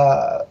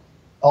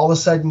all of a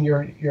sudden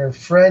your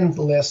friend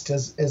list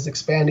is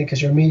expanding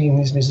because you're meeting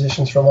these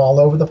musicians from all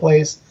over the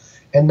place,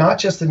 and not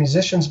just the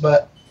musicians,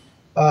 but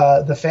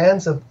the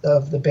fans of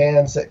the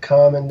bands that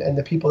come, and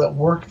the people that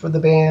work for the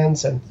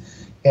bands, and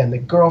the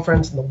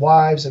girlfriends and the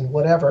wives and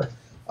whatever.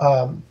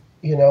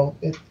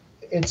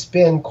 It's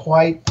been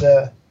quite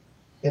the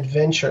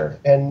adventure,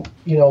 and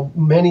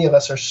many of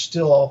us are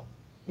still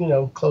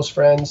close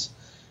friends,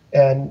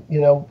 and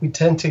we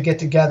tend to get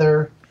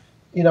together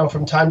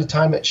from time to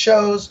time at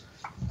shows,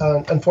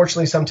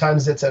 Unfortunately,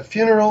 sometimes it's at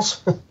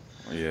funerals.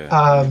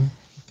 Yeah.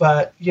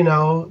 But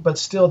but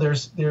still,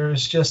 there's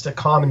just a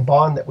common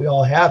bond that we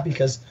all have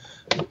because,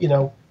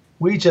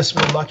 we just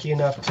were lucky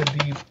enough to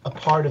be a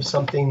part of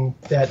something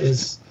that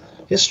is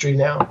history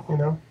now.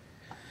 Yeah,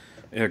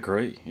 I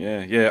agree.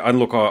 Yeah, yeah. And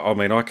look, I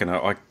mean,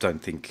 I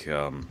don't think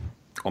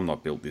I'm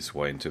not built this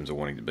way in terms of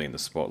wanting to be in the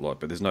spotlight,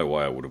 but there's no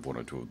way I would have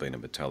wanted to have been a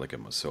Metallica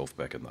myself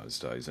back in those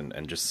days.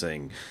 And just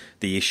seeing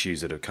the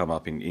issues that have come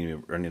up in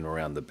and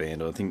around the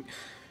band, I think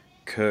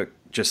Kirk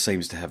just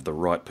seems to have the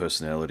right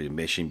personality to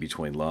mesh in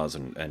between Lars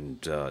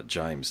and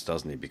James,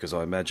 doesn't he? Because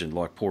I imagine,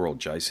 like poor old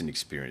Jason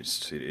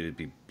experienced, it'd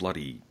be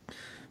bloody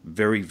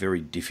very,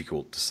 very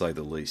difficult, to say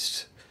the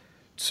least,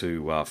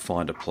 to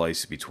find a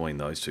place between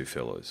those two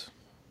fellows.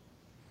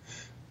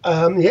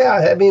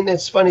 Yeah, I mean,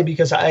 it's funny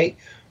because I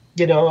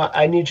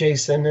knew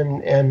Jason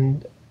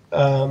and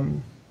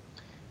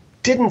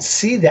didn't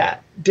see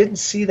that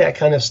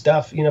kind of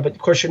stuff, but of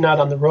course you're not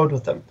on the road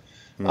with them.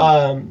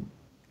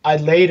 I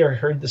later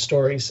heard the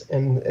stories,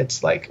 and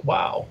it's like,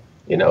 wow,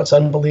 it's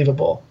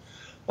unbelievable.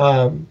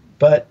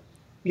 But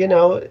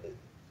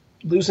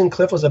losing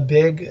Cliff was a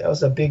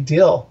big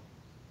deal,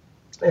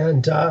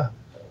 and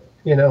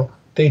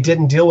they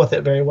didn't deal with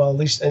it very well. At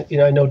least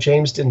I know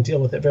James didn't deal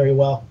with it very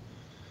well.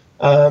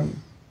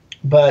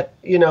 But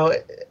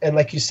and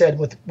like you said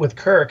with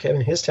Kirk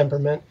and his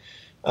temperament,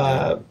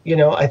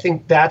 I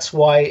think that's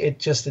why it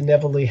just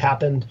inevitably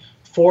happened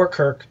for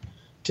Kirk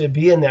to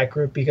be in that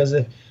group, because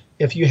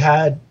if you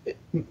had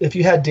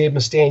Dave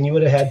Mustaine, you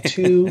would have had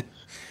two,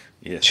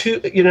 Yes. two,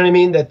 you know what I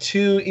mean? The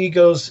two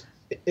egos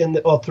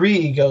three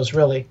egos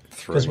really,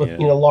 because with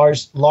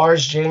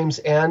Lars, James,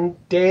 and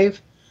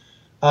Dave,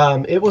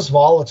 it was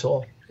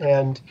volatile,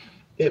 and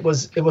it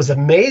was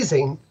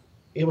amazing.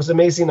 It was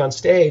amazing on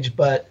stage,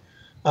 but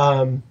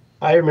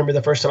I remember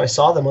the first time I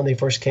saw them when they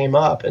first came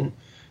up, and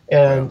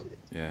Wow.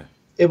 Yeah.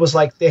 it was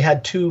like they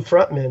had two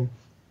frontmen,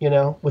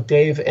 with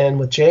Dave and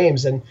with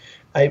James, and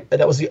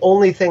that was the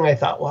only thing I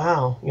thought,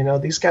 wow,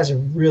 these guys are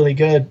really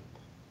good,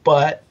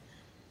 but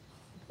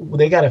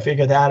they got to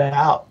figure that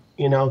out,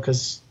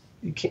 because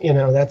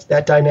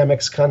that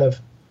dynamic's kind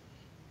of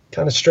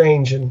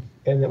strange, and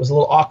it was a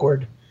little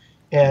awkward,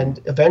 and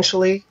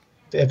eventually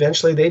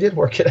they did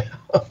work it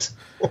out.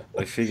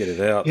 They figured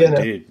it out. They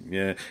did.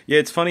 Yeah. Yeah,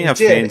 it's funny how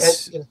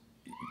fans...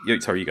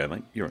 Sorry, you go,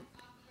 mate. You're right.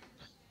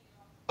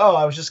 Oh,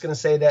 I was just going to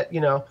say that,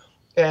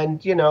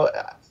 and,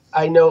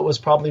 I know it was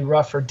probably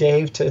rough for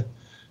Dave to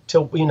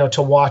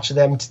watch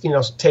them,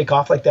 take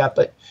off like that,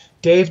 but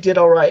Dave did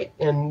all right,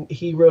 and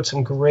he wrote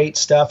some great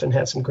stuff and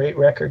had some great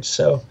records.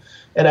 So,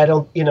 and I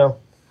don't,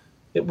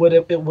 it would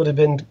have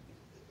been,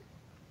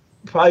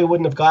 probably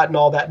wouldn't have gotten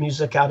all that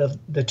music out of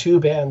the two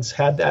bands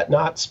had that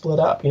not split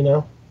up,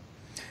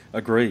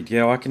 Agreed.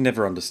 Yeah, I can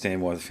never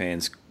understand why the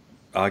fans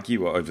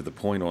argue over the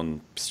point on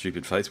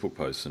stupid Facebook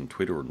posts and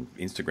Twitter and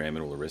Instagram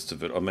and all the rest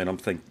of it. I mean, I'm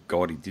thank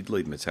God he did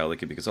leave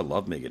Metallica, because I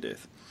love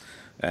Megadeth.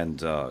 And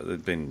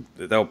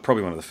they were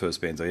probably one of the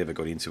first bands I ever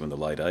got into in the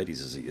late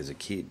 80s as a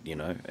kid,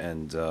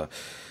 and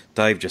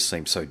Dave just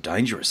seemed so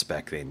dangerous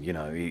back then,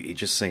 he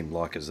just seemed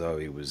like as though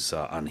he was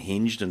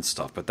unhinged and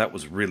stuff, but that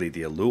was really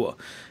the allure.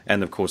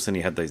 And of course then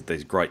he had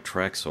these great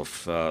tracks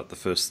off the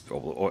first,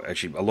 or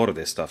actually a lot of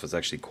their stuff is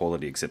actually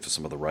quality except for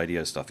some of the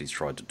radio stuff he's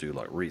tried to do,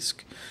 like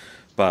Risk.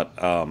 But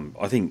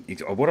I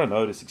think what I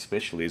notice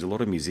especially is a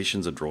lot of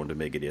musicians are drawn to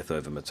Megadeth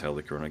over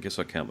Metallica, and I guess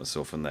I count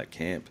myself in that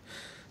camp,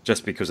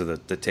 just because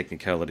of the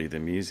technicality of the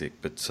music.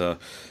 But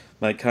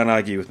mate, can't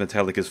argue with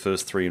Metallica's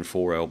first 3 and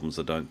 4 albums,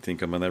 I don't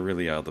think. I mean, they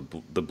really are the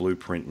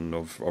blueprint, and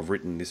I've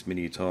written this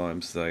many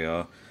times. They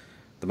are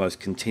the most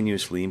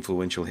continuously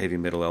influential heavy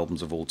metal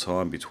albums of all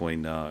time,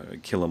 between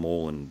Kill 'Em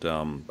All and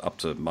up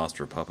to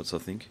Master of Puppets, I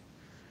think.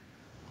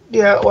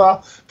 Yeah,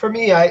 well, for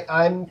me,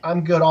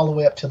 I'm good all the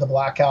way up to the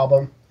Black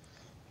Album.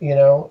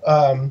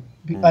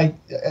 I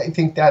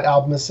think that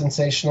album is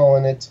sensational,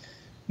 and it's,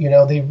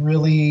 they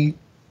really,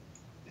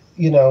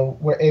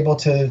 were able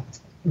to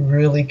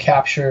really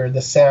capture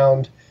the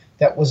sound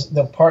that was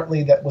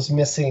that was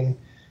missing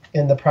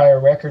in the prior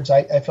records.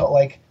 I felt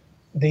like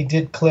they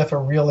did Cliff a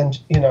real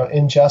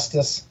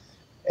injustice,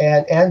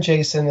 and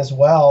Jason as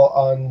well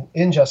on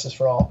Injustice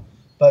for All,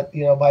 but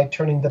by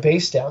turning the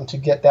bass down to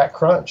get that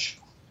crunch,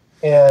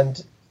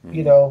 and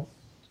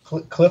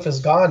Cliff is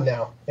gone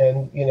now,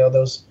 and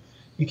those,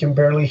 you can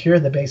barely hear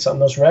the bass on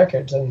those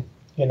records, and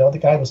the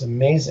guy was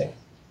amazing.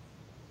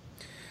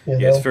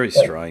 It's very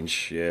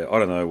strange. Yeah, I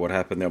don't know what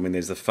happened. I mean,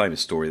 there's a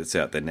famous story that's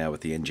out there now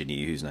with the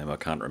engineer, whose name I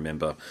can't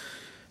remember,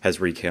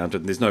 has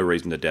recounted. And there's no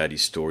reason to doubt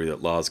his story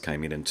that Lars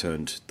came in and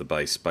turned the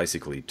bass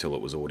basically till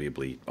it was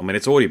audibly... I mean,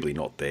 it's audibly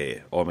not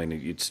there. I mean,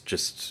 it's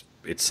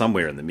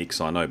somewhere in the mix,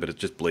 I know, but it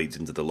just bleeds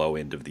into the low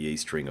end of the E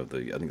string of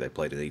the... I think they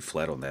played an E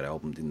flat on that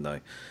album, didn't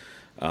they?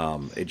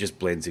 It just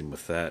blends in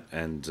with that,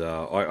 and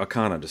I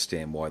can't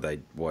understand why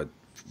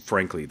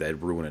frankly,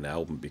 they'd ruin an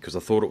album, because I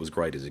thought it was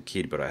great as a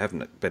kid, but I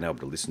haven't been able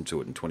to listen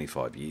to it in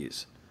 25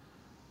 years.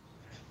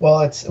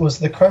 Well, it was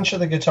the crunch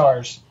of the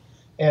guitars,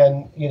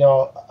 and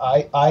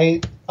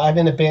I'm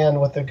in a band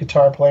with a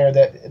guitar player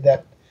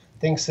that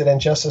thinks that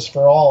 "And Justice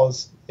for All"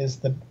 is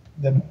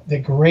the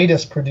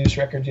greatest produced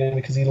record,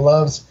 because he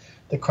loves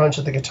the crunch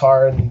of the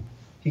guitar and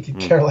he could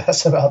care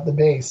less about the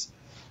bass.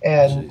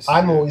 And Jeez,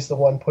 I'm yeah. always the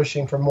one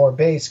pushing for more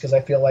bass because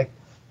I feel like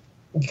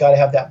you got to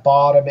have that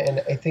bottom. And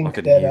I I think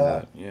could that hear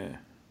that. Yeah.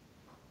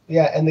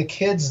 yeah, and the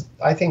kids,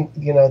 I think,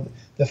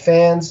 the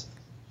fans,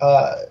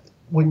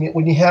 when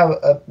you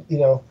have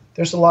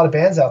there's a lot of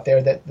bands out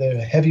there that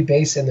the heavy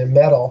bass and their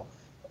metal,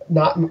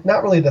 not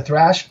really the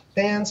thrash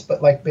bands,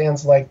 but like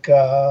bands like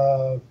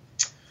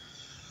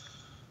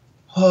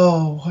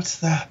what's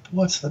that?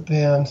 What's the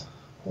band?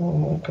 Oh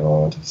my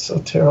God, it's so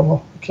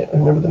terrible. I can't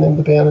remember the name of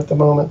the band at the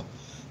moment.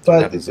 It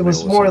But happens it to me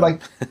was all the more time.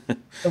 like,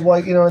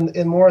 well,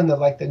 in more in the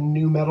like the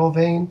new metal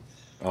vein.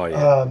 Oh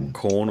yeah, Um,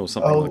 corn or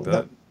something like oh,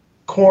 that. Or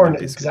Corn,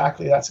 Limp Bizkit.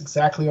 exactly. That's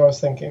exactly what I was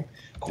thinking.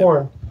 Yep.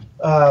 Corn,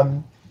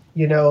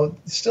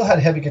 still had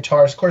heavy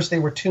guitars. Of course, they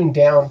were tuned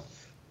down,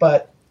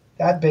 but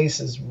that bass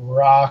is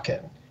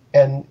rocking.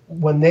 And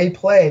when they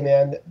play,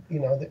 man,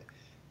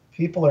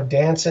 people are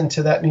dancing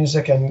to that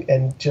music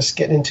and just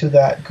getting into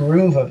that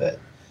groove of it.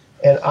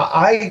 And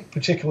I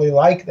particularly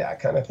like that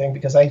kind of thing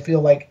because I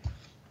feel like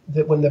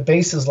that when the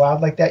bass is loud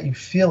like that, you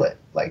feel it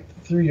like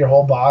through your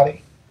whole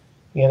body,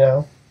 you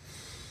know.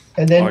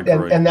 And I then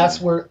agree. and Yeah. that's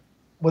where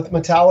with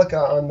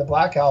Metallica on the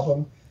Black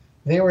Album,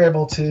 they were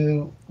able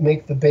to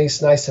make the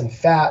bass nice and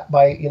fat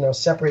by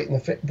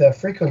separating the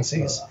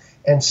frequencies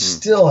and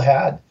still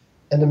had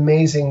an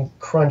amazing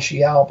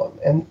crunchy album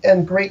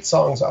and great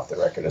songs off the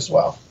record as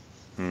well.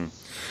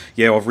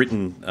 Yeah, I've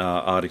written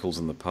articles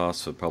in the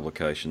past for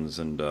publications,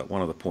 and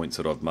one of the points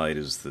that I've made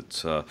is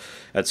that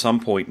at some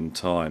point in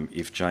time,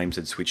 if James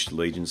had switched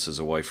allegiances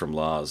away from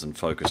Lars and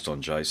focused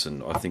on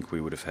Jason, I think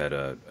we would have had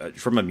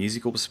from a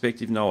musical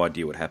perspective, no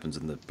idea what happens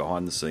in the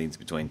behind the scenes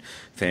between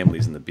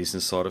families and the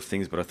business side of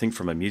things. But I think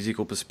from a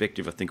musical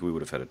perspective, I think we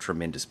would have had a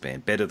tremendous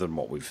band, better than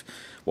what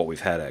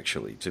we've had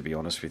actually. To be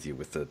honest with you,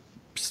 with the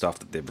stuff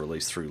that they've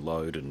released through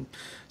Load and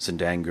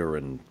Sandanga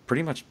and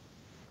pretty much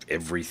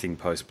everything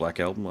post Black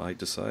Album. I hate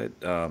to say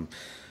it,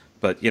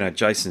 but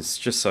Jason's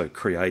just so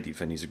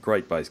creative, and he's a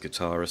great bass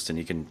guitarist, and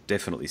he can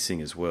definitely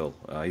sing as well.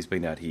 He's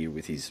been out here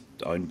with his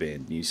own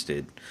band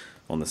Newstead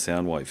on the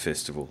Soundwave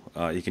Festival.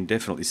 He can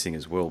definitely sing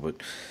as well, but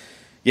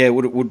yeah, it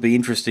would be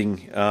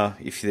interesting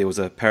if there was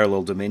a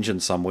parallel dimension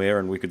somewhere,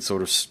 and we could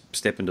sort of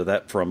step into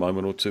that for a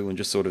moment or two and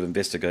just sort of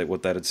investigate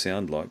what that'd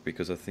sound like.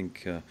 Because I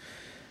think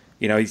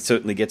he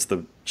certainly gets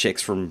the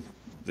checks from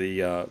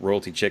the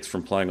royalty checks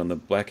from playing on the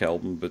Black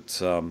Album,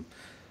 but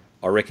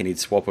I reckon he'd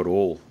swap it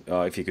all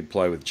if he could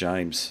play with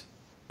James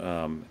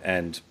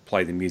and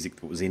play the music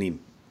that was in him.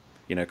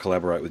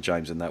 Collaborate with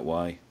James in that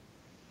way.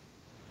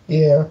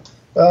 Yeah.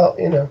 Well,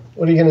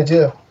 what are you going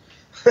to do?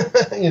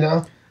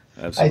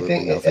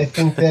 Absolutely I nothing.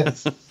 think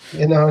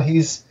that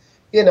he's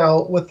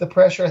with the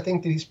pressure. I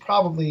think he's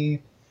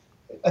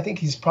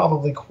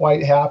probably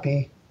quite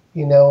happy.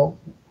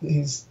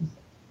 He's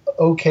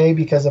okay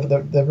because of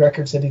the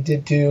records that he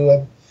did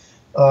do,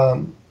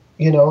 and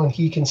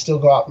he can still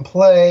go out and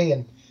play.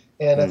 And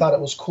I thought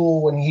it was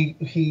cool when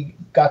he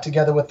got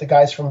together with the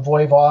guys from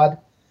Voivod,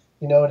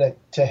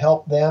 to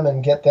help them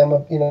and get them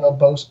a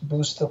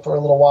boost for a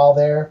little while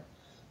there.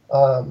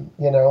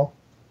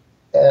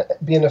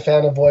 Being a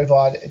fan of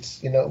Voivod,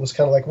 it was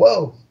kind of like,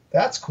 whoa,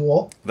 that's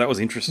cool. That was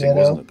interesting,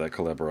 wasn't it? That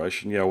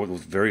collaboration. Yeah, it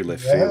was very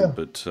left field,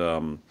 but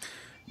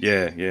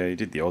yeah, he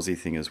did the Aussie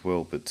thing as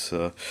well. But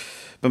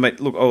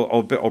mate, look,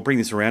 I'll bring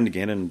this around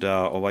again, and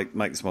I'll make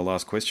this my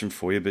last question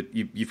for you. But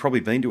you've probably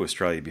been to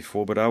Australia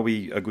before, but are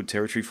we a good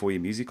territory for you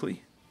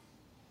musically?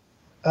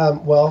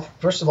 Well,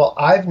 first of all,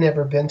 I've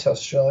never been to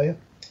Australia,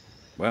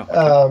 Wow. Okay.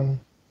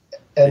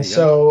 There and you go.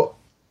 so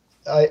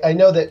I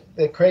know that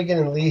Cragen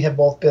and Lee have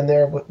both been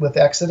there with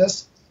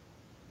Exodus,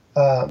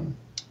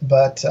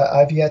 but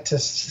I've yet to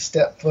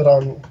step foot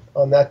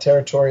on that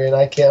territory, and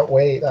I can't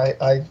wait.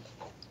 I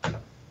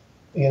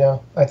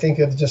think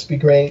it'd just be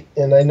great,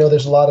 and I know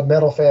there's a lot of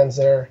metal fans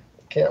there.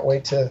 Can't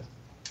wait to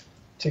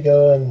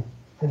go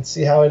and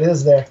see how it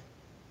is there.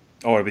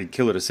 Oh, it'd be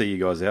killer to see you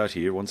guys out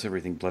here once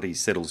everything bloody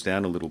settles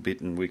down a little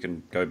bit and we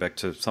can go back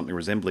to something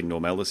resembling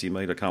normality,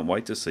 mate. I can't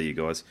wait to see you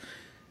guys.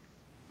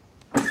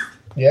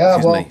 Yeah,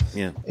 Excuse well, me.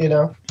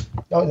 Yeah.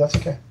 Oh, that's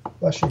okay.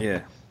 Bless you.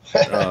 Yeah.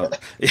 Uh,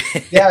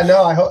 Yeah,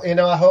 no, I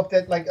hope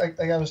that like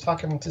I was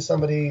talking to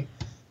somebody,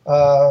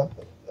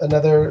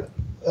 another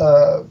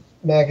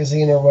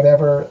magazine or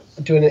whatever,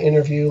 doing an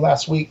interview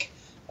last week,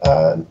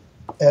 and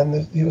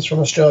he was from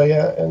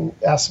Australia and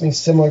asked me a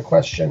similar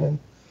question, and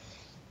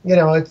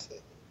it's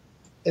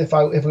if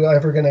we are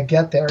ever going to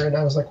get there, and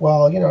I was like,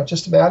 well, it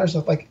just matters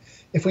of like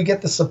if we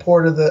get the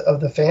support of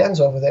the fans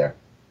over there,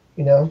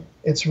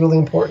 it's really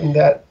important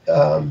that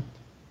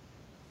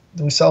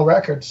we sell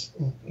records,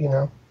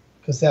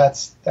 because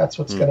that's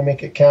what's going to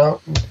make it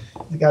count. And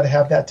you got to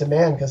have that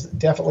demand because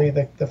definitely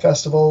the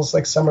festivals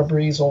like Summer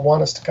Breeze will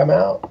want us to come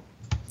out.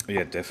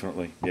 Yeah,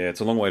 definitely. Yeah, it's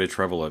a long way to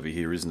travel over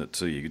here, isn't it?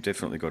 Too. You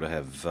definitely got to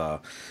have,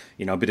 a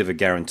bit of a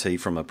guarantee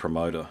from a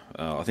promoter.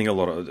 I think a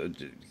lot of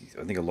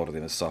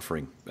them are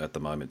suffering at the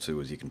moment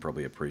too, as you can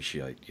probably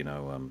appreciate.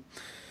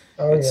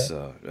 Oh yeah. It's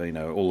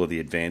all of the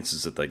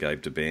advances that they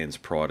gave to bands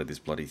prior to this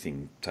bloody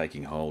thing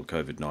taking hold,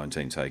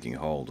 COVID-19 taking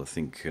hold. I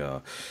think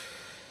I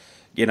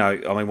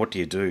mean, what do?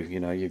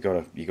 You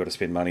got to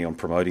spend money on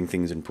promoting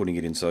things and putting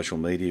it in social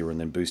media, and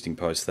then boosting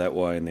posts that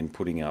way, and then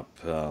putting up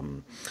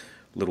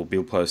little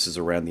bill posters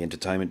around the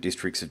entertainment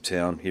districts of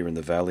town here in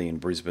the Valley in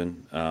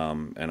Brisbane.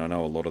 And I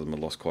know a lot of them have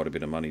lost quite a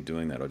bit of money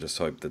doing that. I just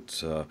hope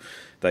that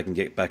they can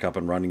get back up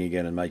and running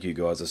again and make you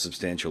guys a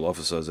substantial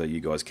offer so that you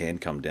guys can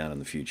come down in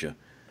the future.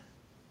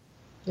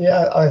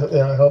 Yeah, I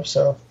hope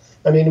so.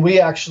 I mean, we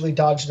actually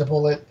dodged a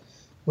bullet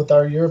with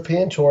our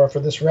European tour for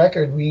this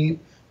record. We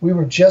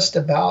were just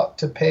about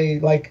to pay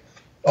like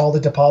all the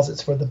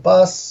deposits for the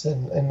bus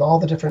and all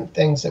the different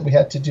things that we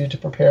had to do to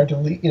prepare to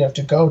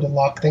to go to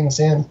lock things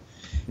in.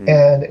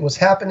 And it was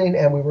happening,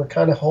 and we were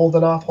kind of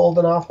holding off,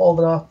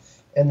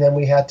 and then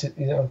we had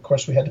to, of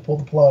course, we had to pull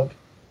the plug,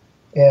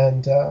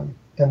 and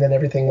then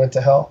everything went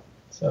to hell.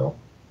 So.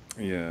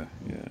 Yeah.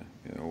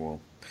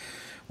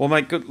 Well,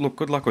 mate, good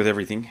luck with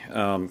everything.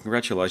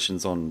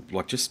 Congratulations on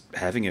just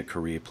having a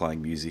career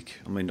playing music.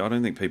 I mean, I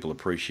don't think people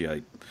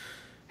appreciate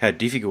how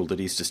difficult it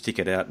is to stick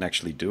it out and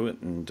actually do it.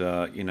 And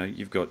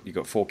you've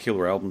got 4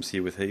 killer albums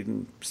here with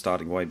Heathen,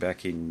 starting way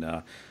back in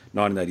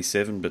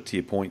 1987. But to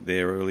your point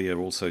there earlier,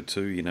 also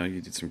too, you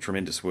did some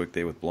tremendous work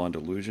there with Blind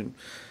Illusion.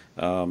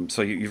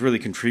 So you've really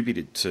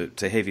contributed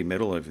to heavy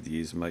metal over the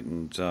years, mate.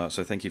 And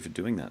so thank you for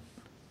doing that.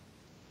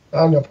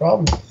 Oh, no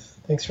problem.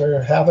 Thanks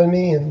for having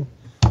me, and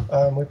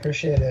we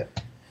appreciate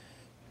it.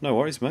 No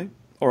worries, mate.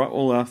 All right.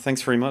 Well,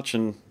 thanks very much,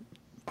 and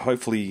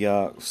hopefully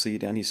see you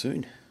down here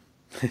soon.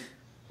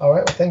 All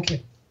right. Well, thank you.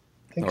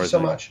 Thank you so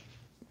much.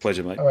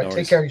 Pleasure, mate. All right.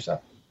 Take care of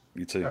yourself.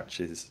 You too. Right.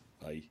 Cheers.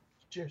 Bye.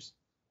 Cheers.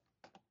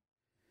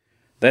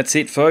 That's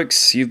it,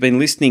 folks. You've been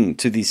listening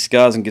to the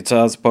Scars and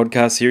Guitars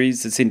podcast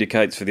series that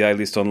syndicates for the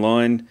A-List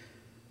Online.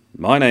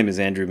 My name is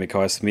Andrew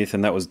Mackay-Smith,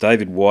 and that was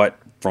David White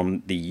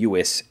from the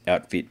US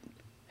outfit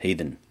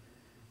Heathen.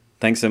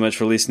 Thanks so much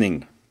for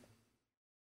listening.